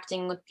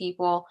interacting with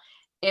people.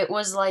 It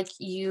was like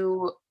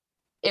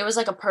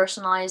a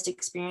personalized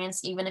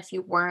experience, even if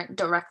you weren't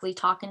directly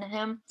talking to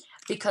him,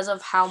 because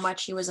of how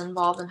much he was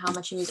involved and how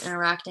much he was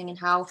interacting and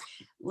how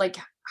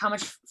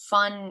much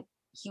fun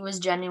he was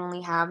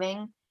genuinely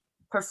having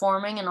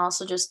performing, and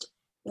also just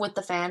with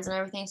the fans and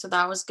everything. So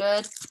that was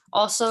good.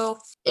 Also,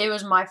 it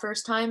was my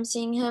first time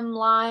seeing him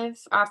live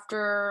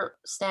after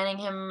standing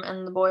him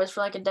and the boys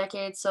for like a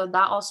decade. So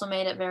that also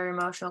made it very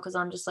emotional because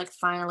I'm just like,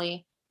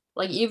 finally,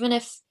 like, even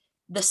if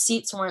the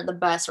seats weren't the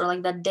best or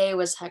like that day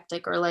was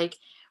hectic or like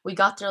we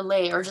got there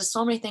late or just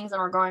so many things that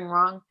were going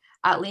wrong,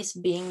 at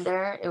least being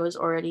there, it was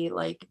already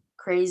like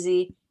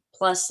crazy.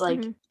 Plus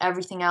like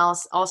everything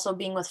else, also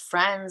being with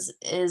friends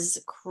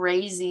is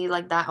crazy.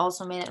 Like, that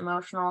also made it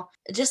emotional.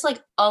 Just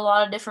like a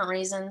lot of different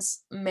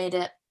reasons made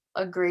it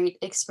a great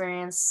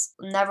experience.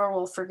 Never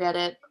will forget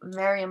it.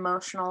 Very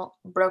emotional.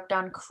 Broke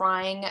down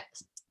crying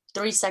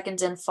 3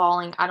 seconds in,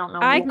 falling. I don't know.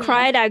 I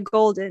cried at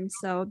Golden,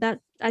 so that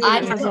I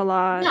think it was a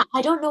lot. Yeah,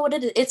 I don't know what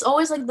it is. It's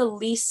always like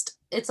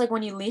it's like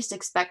when you least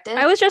expect it.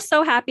 I was just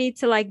so happy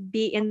to like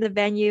be in the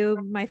venue.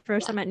 My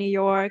first time at New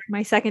York,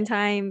 my second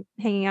time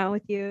hanging out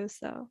with you.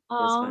 So it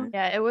was fun.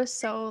 Yeah, it was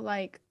so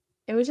like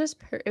it was just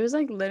it was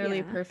like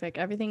literally perfect.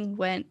 Everything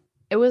went.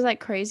 It was like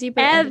crazy,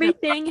 but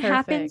everything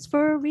happens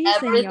for a reason.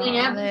 Everything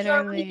happens for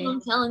a reason.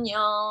 I'm telling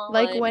y'all.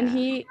 Like when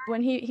he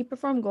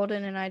performed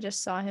Golden, and I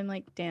just saw him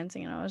like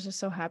dancing, and I was just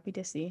so happy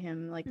to see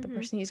him, like the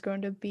person he's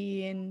grown to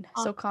be, and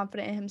so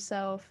confident in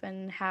himself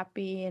and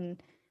happy,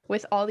 and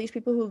with all these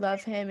people who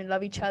love him and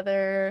love each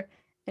other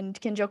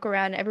and can joke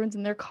around. Everyone's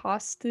in their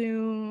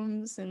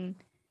costumes and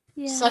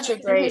such a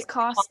great his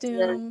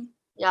costume.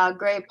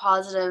 Great,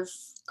 positive,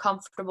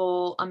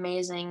 comfortable,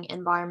 amazing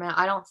environment.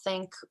 I don't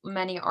think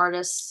many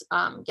artists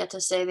get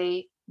to say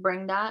they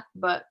bring that,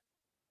 but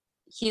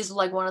he's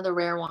like one of the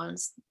rare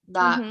ones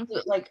that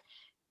like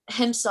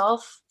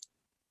himself,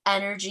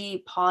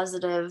 energy,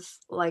 positive,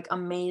 like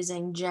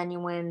amazing,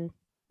 genuine,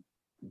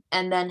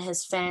 and then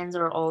his fans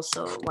are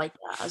also like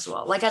that as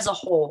well, like as a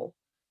whole.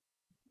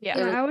 Yeah,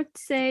 I would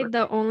say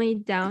the only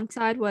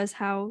downside was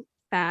how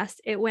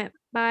fast it went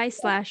by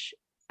 /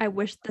 I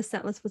wish the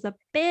set list was a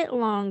bit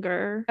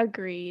longer.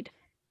 Agreed.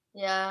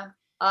 Yeah.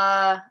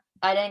 I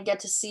didn't get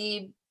to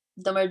see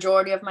the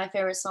majority of my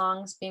favorite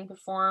songs being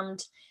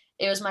performed.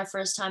 It was my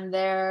first time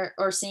there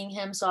or seeing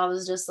him, so I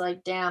was just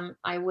like, damn,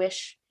 I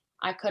wish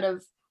I could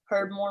have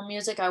heard more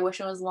music. I wish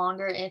it was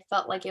longer. It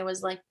felt like it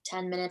was like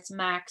 10 minutes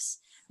max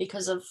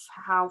because of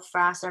how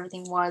fast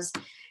everything was.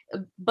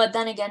 But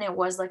then again, it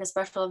was like a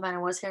special event.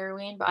 It was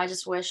harrowing, but I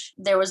just wish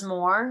there was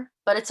more.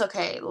 But it's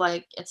okay.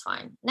 Like, it's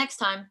fine. Next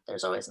time.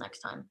 There's always next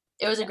time.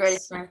 It was a great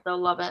experience, though.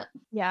 Love it.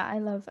 Yeah, I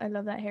love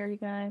that hairy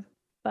guy.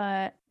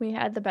 But we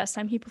had the best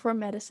time. He performed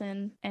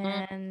medicine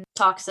and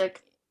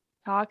Toxic.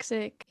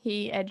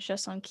 He edged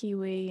us on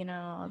Kiwi, you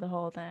know, the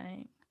whole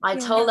thing. I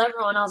told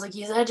everyone, I was like,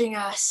 he's edging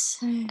us.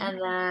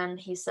 And then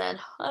he said,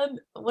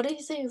 what did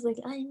he say? He was like,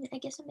 I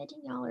guess I'm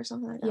edging y'all or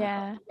something like that.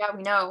 Yeah. Yeah,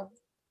 we know.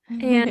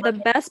 And the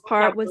best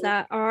part was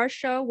that our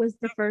show was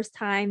the first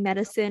time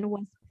medicine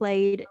was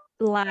played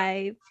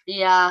live.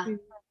 Yeah. In,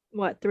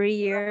 3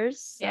 years?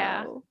 So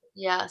Yeah.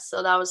 Yeah,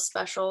 so that was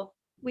special.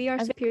 We are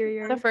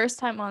superior. The first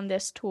time on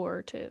this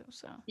tour too,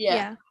 so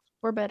yeah.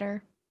 We're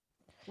better.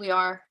 We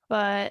are.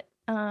 But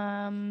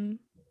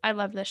I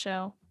love the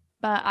show.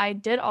 But I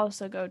did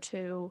also go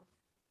to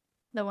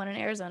the one in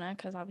Arizona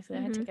because obviously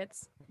I had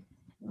tickets.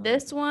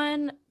 This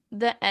one,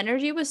 the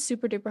energy was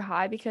super duper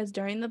high because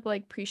during the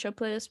like pre-show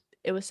playlist,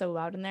 it was so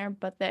loud in there.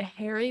 But the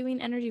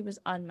harrowing energy was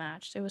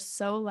unmatched. It was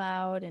so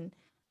loud and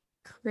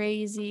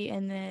crazy.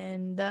 And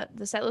then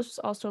the set list was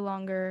also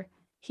longer.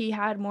 He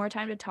had more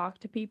time to talk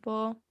to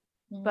people.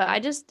 But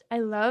I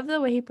love the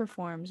way he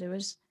performs. It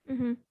was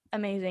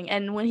amazing.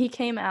 And when he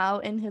came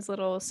out in his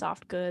little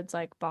soft goods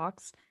like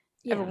box,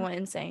 everyone went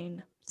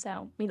insane.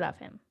 So we love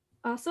him.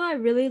 Also, I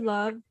really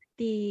love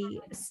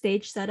the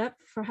stage setup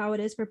for how it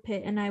is for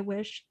Pitt, and I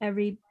wish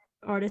every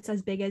artist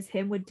as big as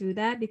him would do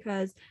that,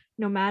 because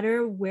no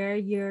matter where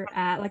you're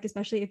at, like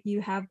especially if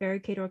you have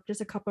barricade or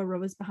just a couple of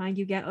rows behind,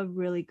 you get a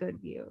really good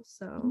view.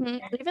 So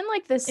even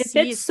like the it seats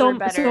fits so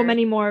better.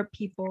 many more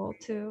people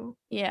too.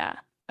 Yeah,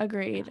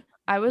 agreed.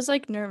 I was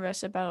like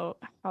nervous about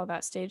how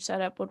that stage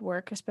setup would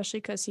work,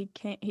 especially because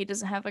he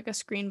doesn't have like a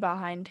screen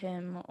behind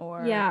him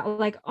or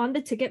like on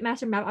the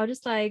Ticketmaster map. I was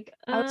just like,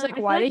 I was like,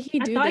 why did he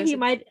do this?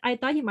 I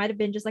thought he might have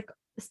been just like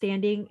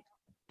standing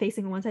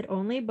facing one side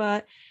only,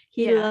 but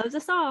he loves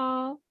us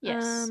all.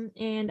 Yes.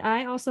 And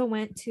I also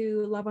went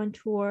to Love on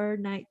Tour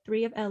night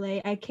 3 of LA.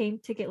 I came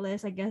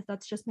ticketless. I guess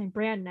that's just my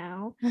brand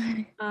now.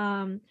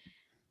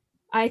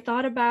 I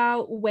thought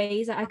about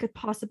ways that I could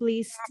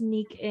possibly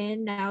sneak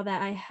in now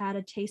that I had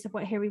a taste of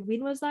what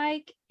harryween was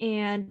like.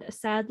 And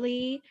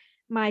sadly,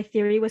 my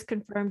theory was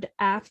confirmed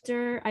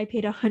after I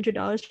paid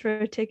 $100 for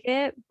a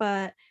ticket.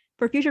 But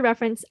for future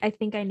reference, I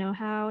think I know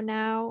how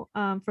now.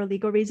 For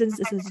legal reasons,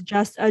 this is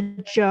just a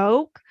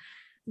joke.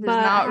 It's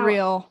not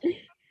real.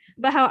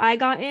 But how I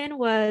got in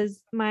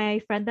was my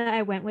friend that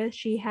I went with.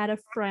 She had a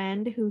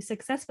friend who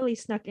successfully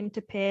snuck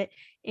into Pitt,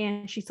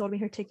 and she sold me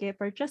her ticket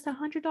for just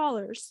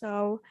 $100.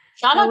 So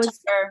shout out to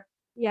her.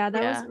 Yeah,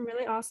 that was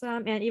really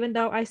awesome. And even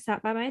though I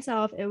sat by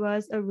myself, it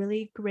was a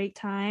really great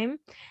time.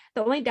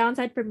 The only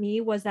downside for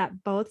me was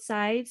that both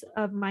sides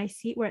of my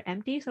seat were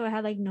empty, so I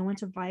had like no one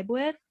to vibe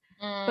with.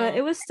 But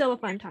it was still a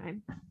fun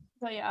time.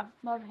 But yeah,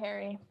 love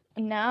Harry.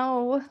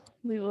 Now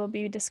we will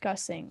be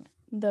discussing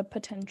the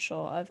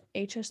potential of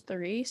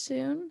HS3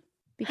 soon,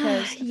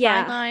 because Fine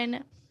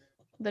Line,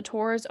 the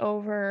tour is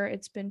over.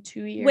 It's been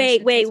 2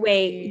 years.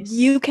 Wait.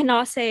 You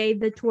cannot say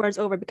the tour is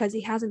over because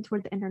he hasn't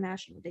toured the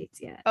international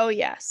dates yet. Oh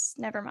yes,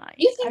 never mind.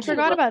 I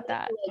forgot about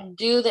that.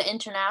 Do the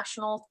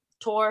international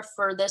tour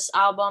for this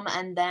album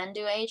and then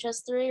do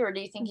HS3, or do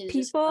you think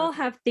people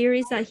have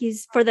theories that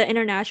he's for the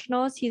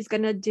internationals he's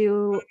gonna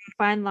do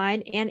Fine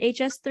Line and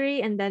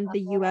HS3, and then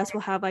the US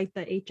will have like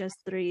the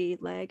HS3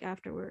 leg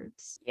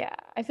afterwards? Yeah,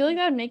 I feel like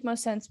that would make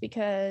most sense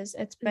because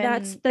it's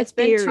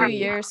been 2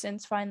 years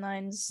since Fine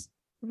Line's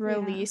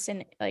release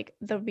in like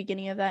the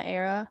beginning of that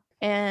era,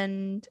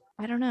 and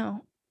I don't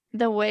know,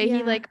 the way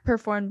he like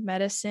performed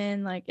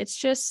medicine, like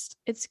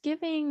it's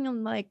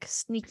giving like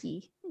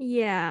sneaky.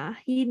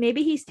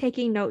 He's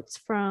taking notes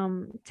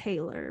from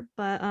Taylor,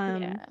 but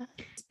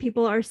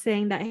people are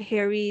saying that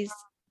Harry's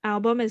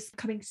album is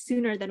coming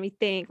sooner than we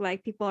think.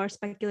 Like people are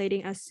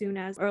speculating as soon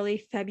as early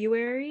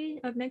February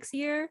of next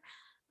year.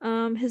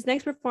 His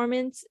next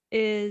performance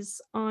is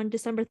on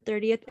December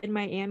 30th in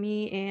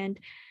Miami, and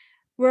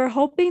we're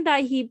hoping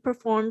that he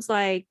performs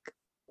like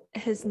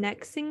his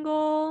next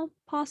single,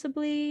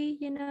 possibly,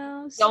 you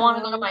know. Don't want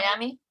to go to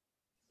Miami?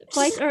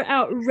 Flights are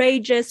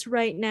outrageous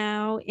right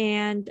now,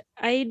 and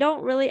I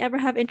don't really ever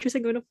have interest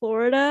in going to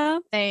Florida.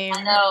 Same.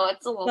 I know,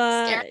 it's a little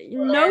scary.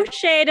 No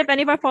shade if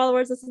any of our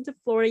followers listen to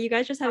Florida. You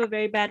guys just have a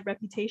very bad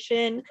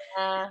reputation,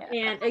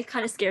 and it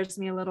kind of scares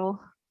me a little.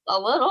 A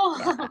little?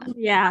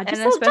 Yeah,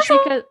 just especially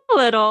because a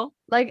little.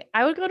 Like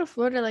I would go to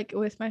Florida like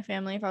with my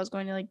family if I was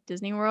going to like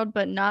Disney World,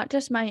 but not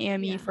just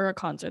Miami for a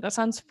concert. That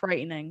sounds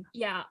frightening.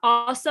 Yeah.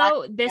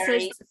 Also, this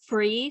is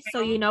free,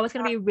 so you know it's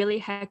gonna be really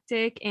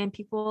hectic, and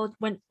people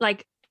when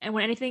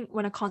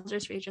a concert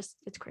is free,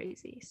 it's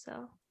crazy.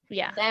 So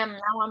yeah. Damn,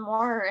 now I'm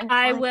more.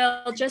 I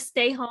will just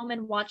stay home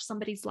and watch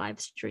somebody's live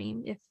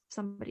stream if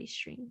somebody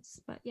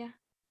streams. But yeah.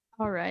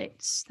 All right.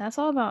 That's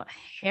all about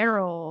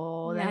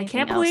Harold. Yeah, I Anything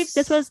can't believe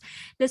else?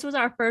 this was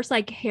our first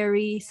like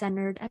Harry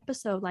centered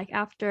episode. Like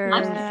after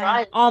I'm Yeah.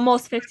 surprised.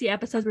 almost 50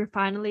 episodes, we're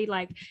finally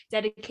like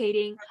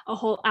dedicating a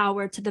whole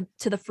hour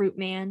to the fruit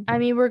man. I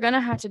mean, we're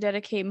gonna have to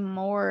dedicate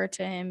more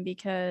to him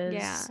because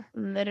Yeah.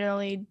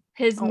 literally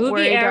His Don't movie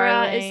worry,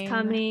 era is darling.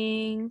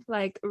 coming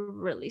like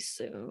really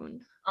soon.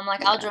 I'm like,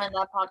 Yeah. I'll join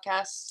that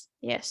podcast.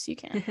 yes, you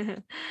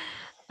can.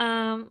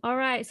 All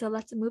right, so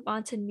let's move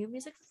on to New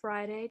Music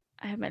Friday.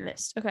 I have my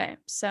list. Okay,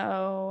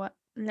 so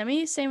let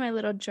me say my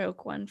little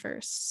joke one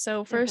first.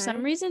 So for some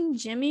Okay. reason,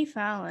 Jimmy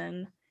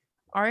Fallon,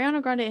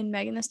 Ariana Grande, and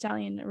Megan Thee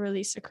Stallion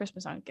released a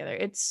Christmas song together.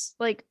 It's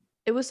like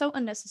it was so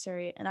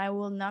unnecessary, and I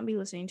will not be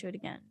listening to it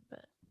again.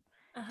 But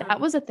that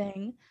was a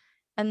thing.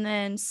 And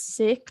then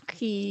Sick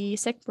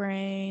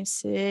Brain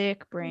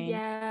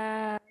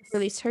Yes.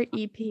 released her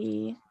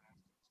EP,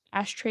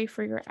 Ashtray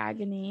for Your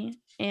Agony,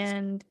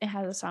 and it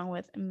has a song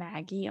with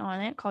Maggie on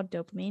it called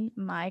Dopamine,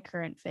 my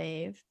current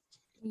fave.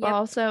 But Yep.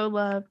 also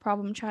love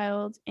Problem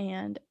Child,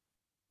 and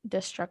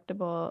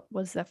Destructible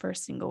was the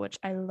first single, which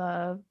I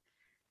love.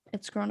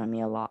 It's grown on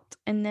me a lot.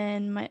 And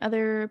then my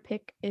other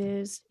pick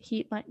is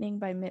Heat Lightning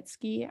by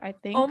Mitski. I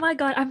think Oh my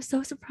god, I'm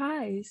so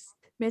surprised.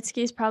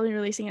 Mitski is probably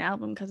releasing an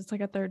album because it's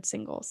like a third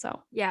single.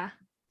 So Yeah.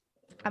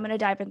 I'm gonna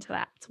dive into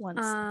that once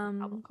the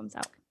album comes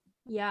out.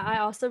 Yeah, I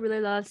also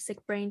really love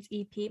Sick Brain's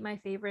EP. My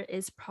favorite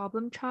is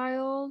Problem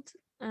Child.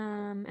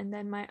 And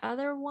then my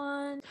other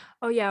one,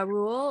 oh yeah,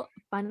 Rule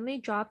finally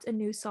dropped a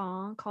new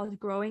song called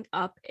Growing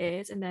Up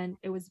Is, and then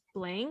it was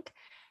blank.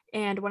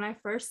 And when I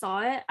first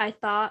saw it, I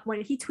thought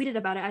when he tweeted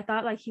about it, I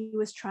thought like he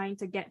was trying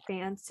to get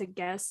fans to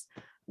guess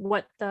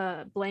what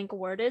the blank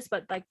word is,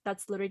 but like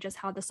that's literally just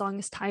how the song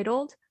is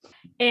titled.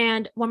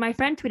 And when my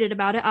friend tweeted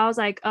about it, I was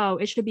like, oh,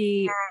 it should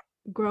be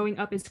Growing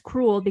Up Is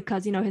Cruel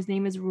because you know his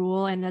name is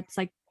Rule and that's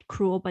like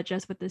cruel but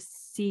just with the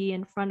C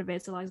in front of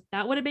it, so like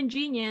that would have been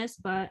genius,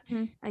 but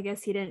I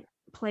guess he didn't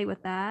play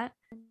with that.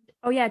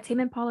 Oh yeah, Tame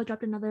Impala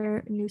dropped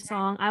another new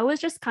song. I was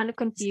just kind of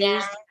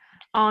confused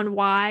on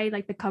why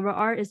like the cover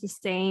art is the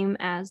same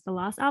as the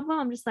last album.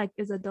 I'm just like,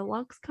 is a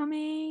deluxe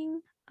coming?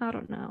 I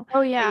don't know.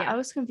 Oh yeah, I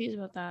was confused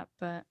about that,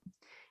 but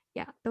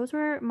yeah, those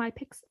were my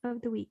picks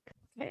of the week.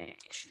 Okay,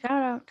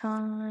 shout out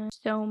time.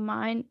 So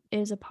mine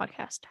is a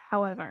podcast.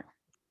 However,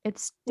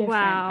 it's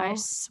different. I Wow.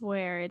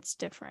 swear it's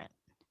different.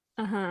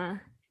 Uh-huh.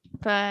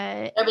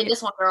 But It'll be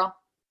this one, girl.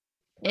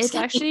 it's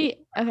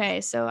actually okay.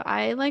 So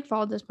I like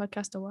followed this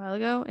podcast a while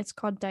ago. It's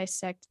called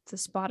Dissect.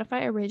 It's a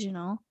Spotify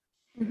original.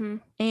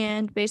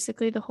 And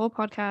basically the whole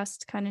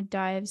podcast kind of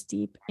dives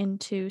deep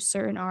into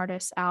certain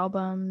artists'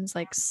 albums,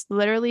 like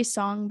literally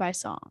song by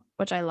song,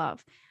 which I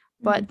love.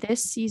 But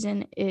this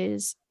season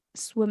is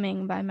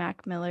Swimming by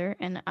Mac Miller,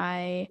 and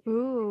I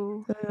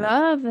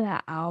love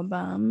that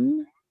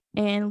album.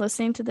 And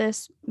listening to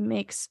this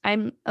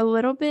I'm a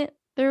little bit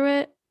through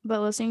it,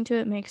 but listening to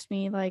it makes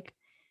me like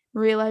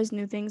realize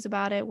new things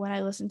about it when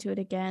I listen to it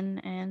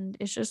again. And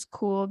it's just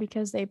cool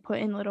because they put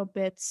in little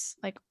bits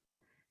like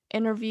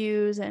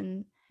interviews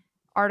and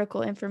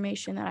article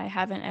information that I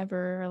haven't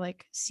ever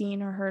like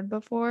seen or heard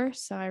before.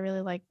 So I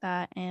really like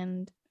that.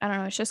 And I don't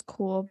know, it's just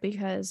cool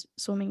because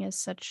Swimming is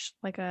such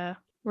like a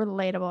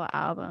relatable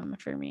album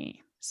for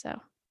me. So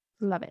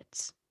love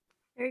it.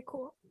 Very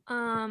cool.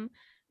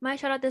 My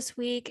shout out this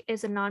week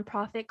is a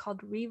nonprofit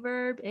called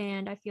Reverb,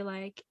 and I feel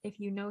like if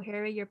you know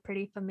Harry, you're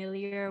pretty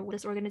familiar with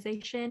this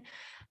organization.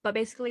 But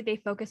basically, they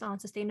focus on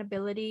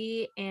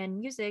sustainability and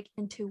music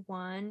into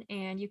one,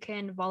 and you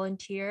can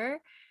volunteer.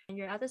 And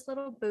you're at this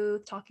little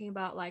booth talking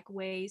about like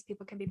ways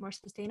people can be more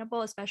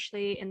sustainable,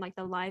 especially in like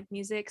the live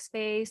music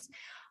space.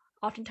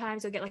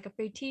 Oftentimes, you'll get like a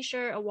free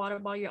T-shirt, a water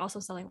bottle. You're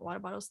also selling water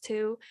bottles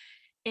too.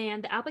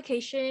 And the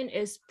application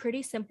is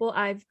pretty simple.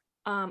 I've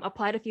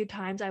applied a few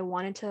times. I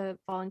wanted to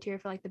volunteer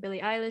for like the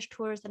Billie Eilish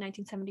tours, the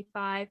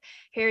 1975.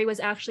 Harry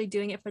was actually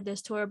doing it for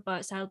this tour,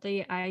 but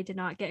sadly I did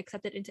not get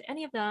accepted into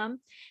any of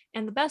them.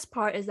 And the best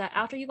part is that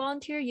after you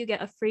volunteer, you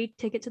get a free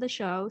ticket to the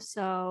show.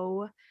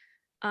 So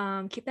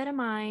keep that in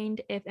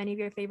mind. If any of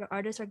your favorite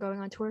artists are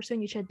going on tour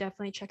soon, you should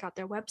definitely check out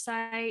their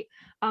website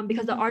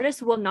because the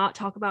artists will not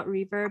talk about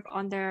Reverb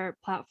on their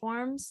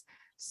platforms.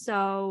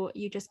 So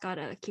you just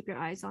gotta keep your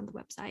eyes on the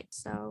website.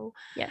 So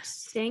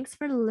yes, thanks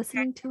for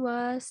listening to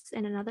us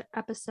in another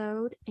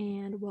episode,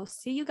 and we'll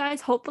see you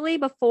guys hopefully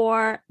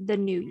before the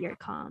new year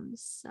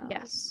comes. So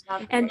yes,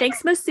 and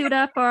thanks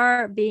Massuda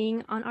for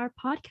being on our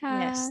podcast.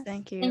 yes,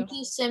 thank you. Thank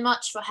you so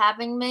much for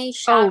having me.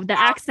 The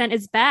accent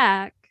is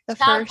back.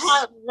 Shout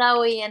out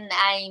Zoe and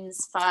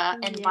Ames for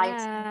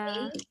inviting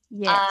me.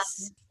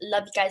 Yes.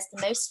 Love you guys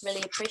the most.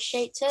 Really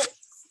appreciate it.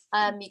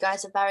 You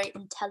guys are very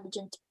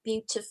intelligent,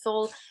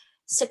 beautiful,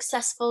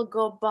 successful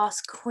girl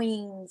boss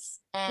queens.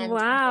 And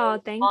wow,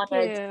 thank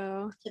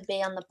you to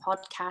be on the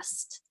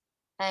podcast.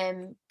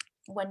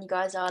 When you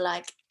guys are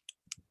like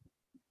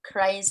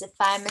crazy,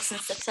 famous, and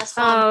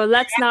successful. Oh,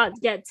 let's not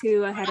get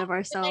too ahead of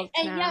ourselves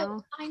now. Yo,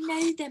 I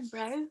know them,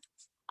 bro.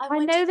 I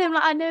know them.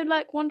 I know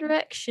like One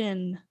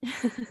Direction.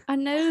 I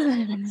know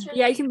them.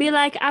 Yeah, you can be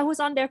like, I was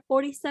on their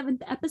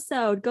 47th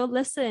episode. Go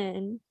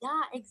listen.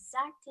 Yeah,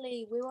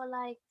 exactly. We were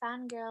like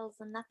fangirls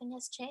and nothing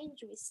has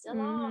changed. We still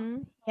are.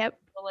 Mhm. Yep.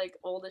 We're like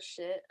old as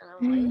shit. And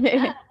I'm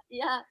like,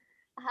 yeah,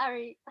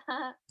 Harry.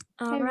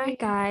 All right,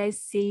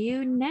 guys. See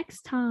you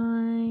next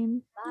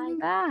time. Bye.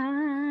 Bye.